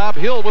throw, and Rob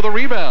Hill with a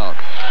rebound.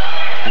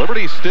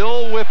 Liberty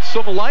still with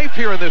some life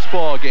here in this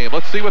ball game.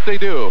 Let's see what they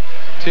do.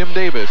 Tim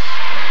Davis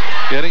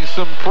getting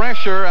some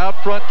pressure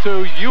out front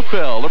to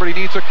Upel. Liberty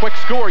needs a quick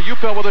score.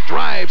 Upel with a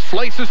drive,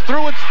 slices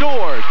through and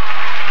scores.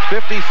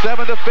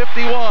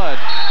 57-51.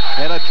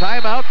 And a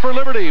timeout for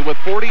Liberty with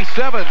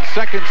 47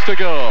 seconds to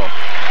go.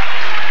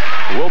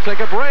 We'll take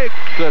a break.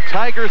 The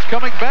Tigers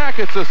coming back.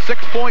 It's a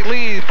 6-point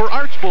lead for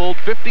Archbold,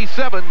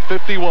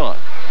 57-51.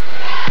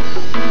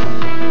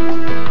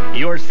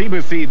 Your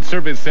Seba Seed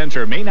Service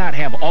Center may not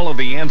have all of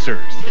the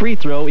answers. Free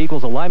throw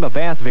equals a Lima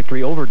Bath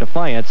victory over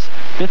Defiance,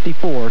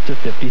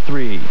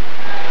 54-53.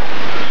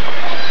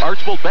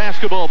 Archbold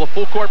basketball. The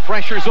full court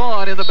pressure's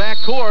on in the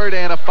backcourt,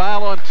 and a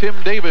foul on Tim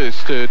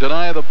Davis to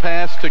deny the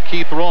pass to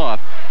Keith Roth.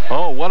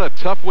 Oh, what a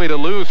tough way to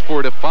lose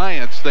for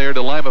Defiance there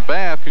to Lima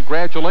Bath.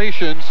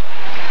 Congratulations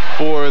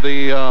for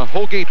the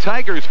Holgate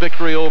Tigers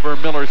victory over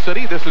Miller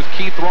City. This is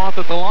Keith Roth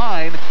at the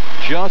line.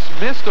 Just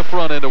missed the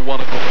front end of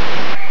one.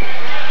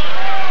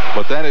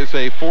 But that is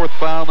a 4th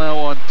foul now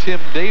on Tim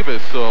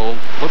Davis, so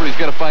Liberty's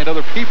got to find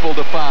other people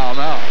to foul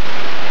now.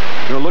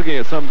 You know, looking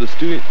at some of the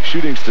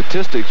shooting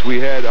statistics, we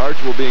had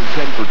Archbold being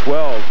 10 for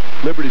 12.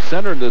 Liberty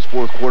Center in this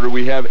 4th quarter,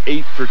 we have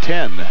 8 for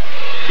 10.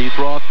 Keith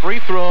Roth free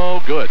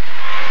throw, good.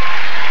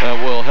 That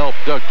will help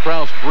Doug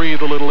Kraus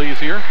breathe a little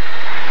easier.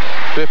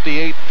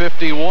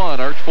 58-51,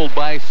 Archbold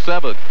by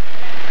 7.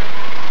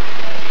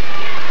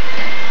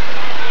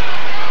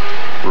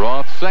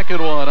 Roth's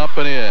 2nd one up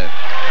and in.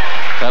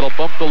 That'll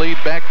bump the lead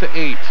back to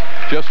 8.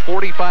 Just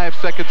 45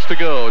 seconds to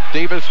go.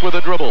 Davis with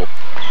a dribble.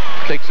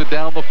 Takes it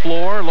down the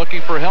floor,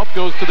 looking for help,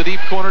 goes to the deep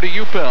corner to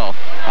Upel.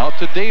 Out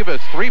to Davis,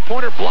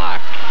 3-pointer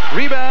blocked.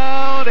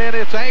 Rebound, and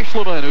it's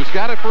Ashleman who's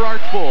got it for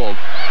Archbold.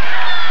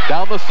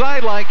 Down the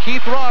sideline,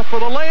 Keith Roth for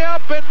the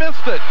layup and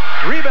missed it.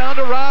 Rebound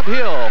to Rob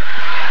Hill.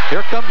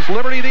 Here comes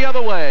Liberty the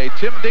other way.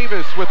 Tim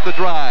Davis with the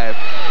drive.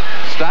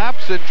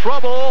 Stops in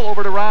trouble,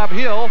 over to Rob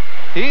Hill.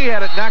 He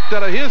had it knocked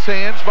out of his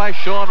hands by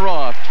Sean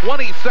Roth.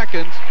 20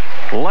 seconds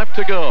left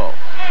to go.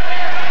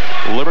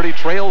 Liberty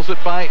trails it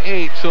by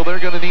 8, so they're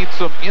going to need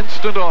some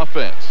instant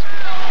offense.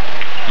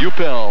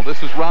 Upel,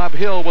 this is Rob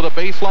Hill with a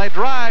baseline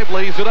drive,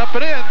 lays it up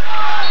and in.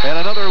 And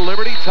another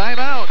Liberty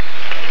timeout.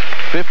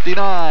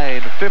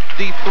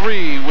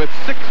 59-53 with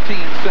 16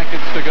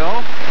 seconds to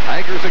go.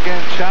 Tigers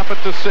again chop it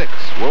to 6.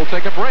 We'll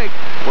take a break.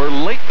 We're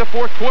late in the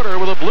 4th quarter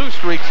with the Blue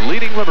Streaks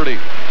leading Liberty.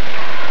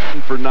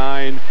 For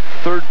 9,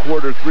 3rd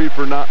quarter 3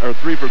 for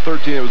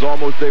 13. It was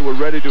almost they were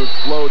ready to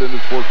explode in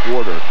this 4th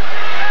quarter.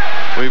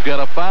 We've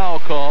got a foul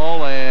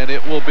call, and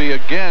it will be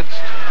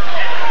against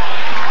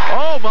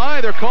Oh,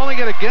 my, they're calling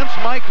it against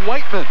Mike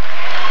Whiteman.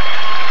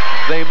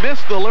 They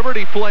missed the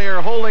Liberty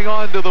player holding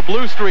on to the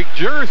Blue Streak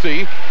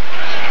jersey.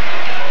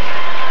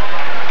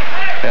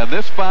 And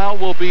this foul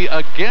will be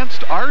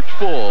against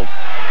Archbold.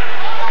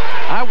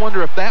 I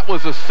wonder if that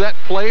was a set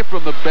play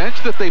from the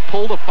bench that they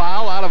pulled a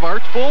foul out of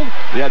Archbold.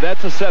 Yeah,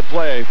 that's a set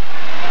play.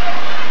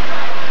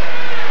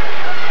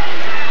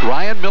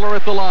 Ryan Miller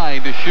at the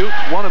line to shoot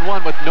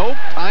 1-and-1 with no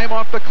time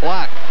off the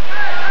clock.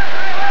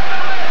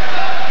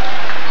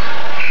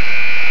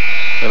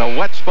 And a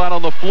wet spot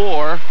on the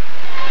floor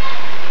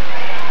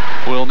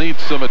will need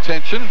some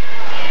attention.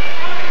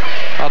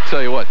 I'll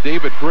tell you what,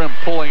 David Grimm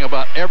pulling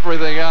about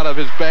everything out of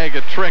his bag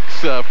of tricks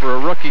for a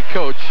rookie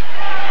coach.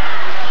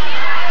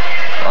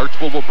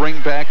 Archbold will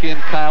bring back in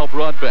Kyle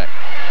Broadbeck.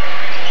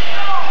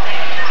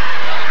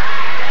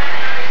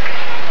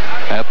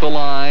 At the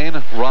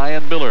line,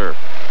 Ryan Miller.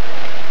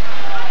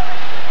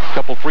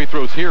 Couple free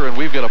throws here, and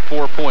we've got a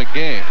 4-point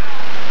game.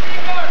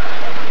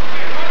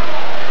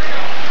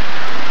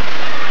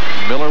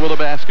 Miller with a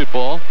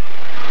basketball.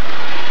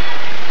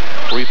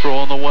 Free throw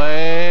on the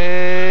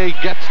way.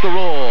 Gets the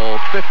roll.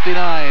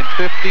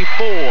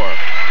 59-54.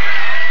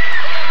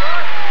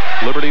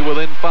 Liberty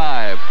within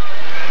 5.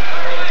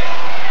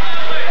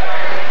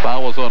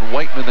 Foul was on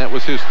Whiteman. That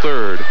was his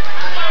third.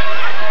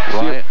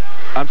 Ryan.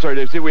 I'm sorry,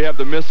 Dave. See, we have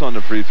the miss on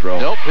the free throw.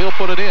 Nope, he'll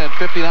put it in.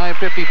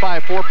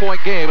 59-55,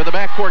 4-point game. In the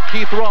backcourt,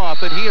 Keith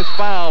Roth, and he is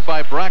fouled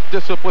by Brock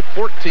Dissop with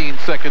 14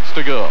 seconds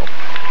to go.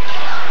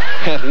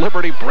 And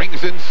Liberty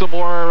brings in some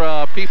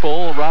more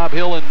people, Rob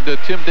Hill and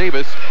Tim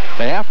Davis.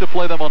 They have to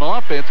play them on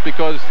offense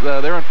because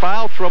they're in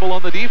foul trouble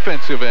on the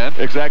defensive end.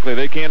 Exactly.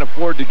 They can't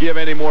afford to give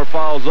any more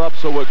fouls up,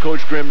 so what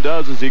Coach Grimm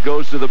does is he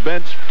goes to the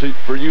bench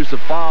for use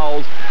of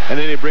fouls, and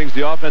then he brings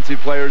the offensive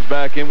players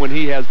back in when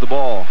he has the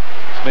ball.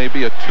 This may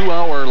be a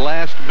 2-hour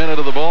last minute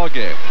of the ball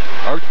game.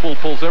 Archbold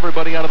pulls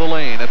everybody out of the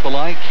lane. At the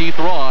line, Keith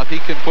Roth. He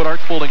can put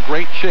Archbold in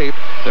great shape.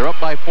 They're up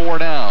by 4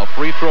 now.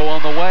 Free throw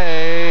on the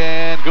way,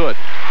 and good.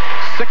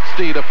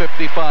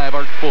 60-55,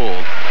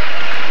 Archbold.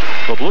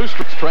 The Blue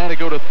Streaks trying to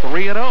go to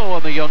 3-0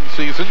 on the young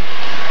season.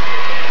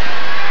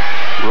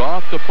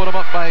 Roth to put him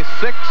up by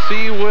 6.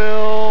 He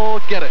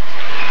will get it.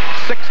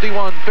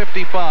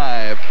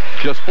 61-55.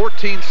 Just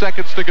 14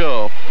 seconds to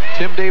go.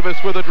 Tim Davis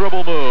with a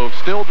dribble move.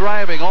 Still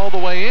driving all the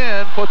way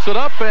in. Puts it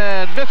up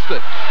and missed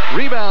it.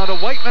 Rebound to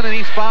Whiteman, and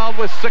he's fouled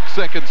with 6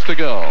 seconds to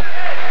go.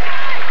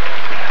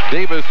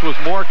 Davis was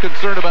more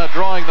concerned about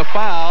drawing the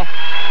foul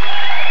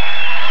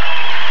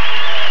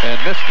and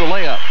missed the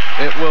layup.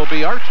 It will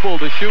be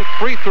Archbold to shoot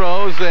free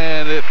throws,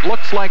 and it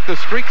looks like the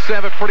Streaks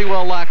have it pretty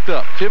well locked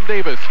up. Tim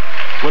Davis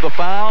with a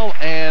foul,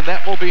 and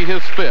that will be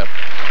his 5th.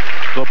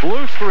 The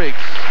Blue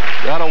Streaks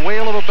got a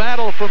whale of a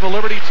battle from the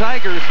Liberty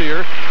Tigers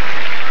here,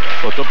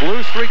 but the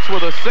Blue Streaks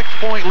with a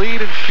 6-point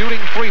lead and shooting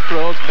free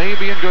throws may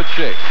be in good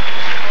shape.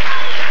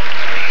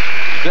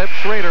 Zeb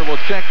Schrader will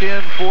check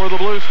in for the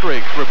Blue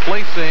Streaks,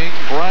 replacing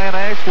Brian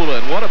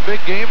Ashland. What a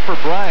big game for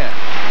Brian.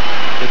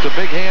 It's a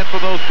big hand for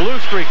those Blue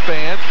Streak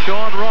fans.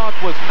 Sean Roth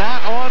was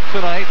not on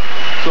tonight,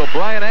 so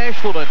Brian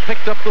Ashland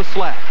picked up the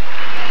slack.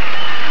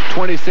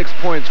 26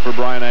 points for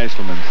Brian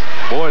Ashland.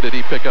 Boy, did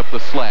he pick up the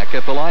slack.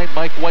 At the line,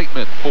 Mike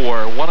Whiteman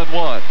for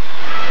 1-and-1.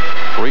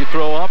 Free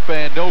throw up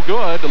and no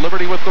good.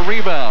 Liberty with the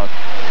rebound.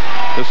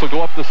 This will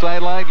go up the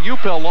sideline.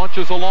 Upel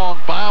launches a long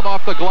bomb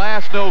off the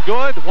glass. No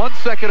good. 1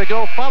 second to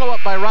go. Follow up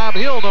by Rob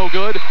Hill. No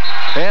good.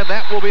 And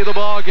that will be the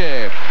ball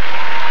game.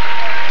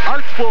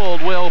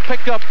 Archbold will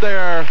pick up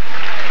their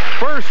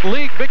first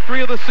league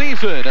victory of the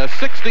season. A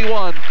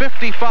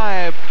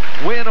 61-55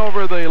 win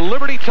over the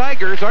Liberty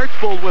Tigers.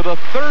 Archbold with a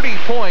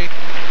 30-point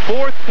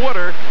 4th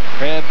quarter.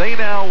 And they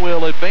now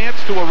will advance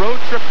to a road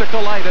trip to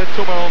Kalida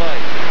tomorrow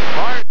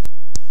night.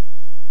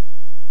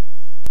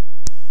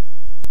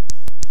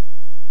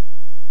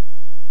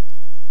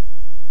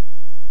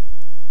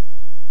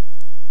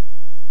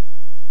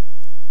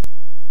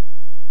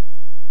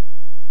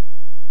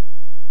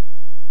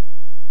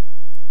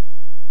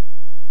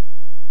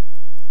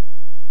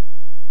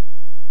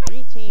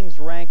 Teams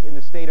ranked in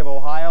the state of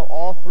Ohio.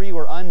 All 3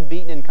 were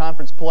unbeaten in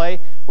conference play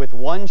with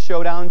 1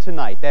 showdown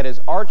tonight. That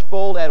is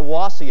Archbold at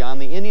Wauseon.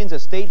 The Indians, a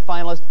state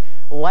finalist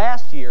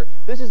last year.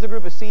 This is the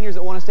group of seniors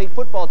that won a state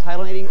football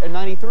title in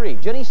 '93.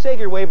 Jenny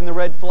Sager waving the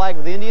red flag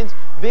with the Indians.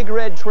 Big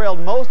Red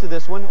trailed most of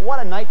this one. What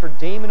a night for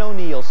Damon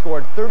O'Neill.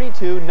 Scored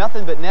 32,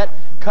 nothing but net,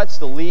 cuts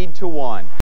the lead to 1.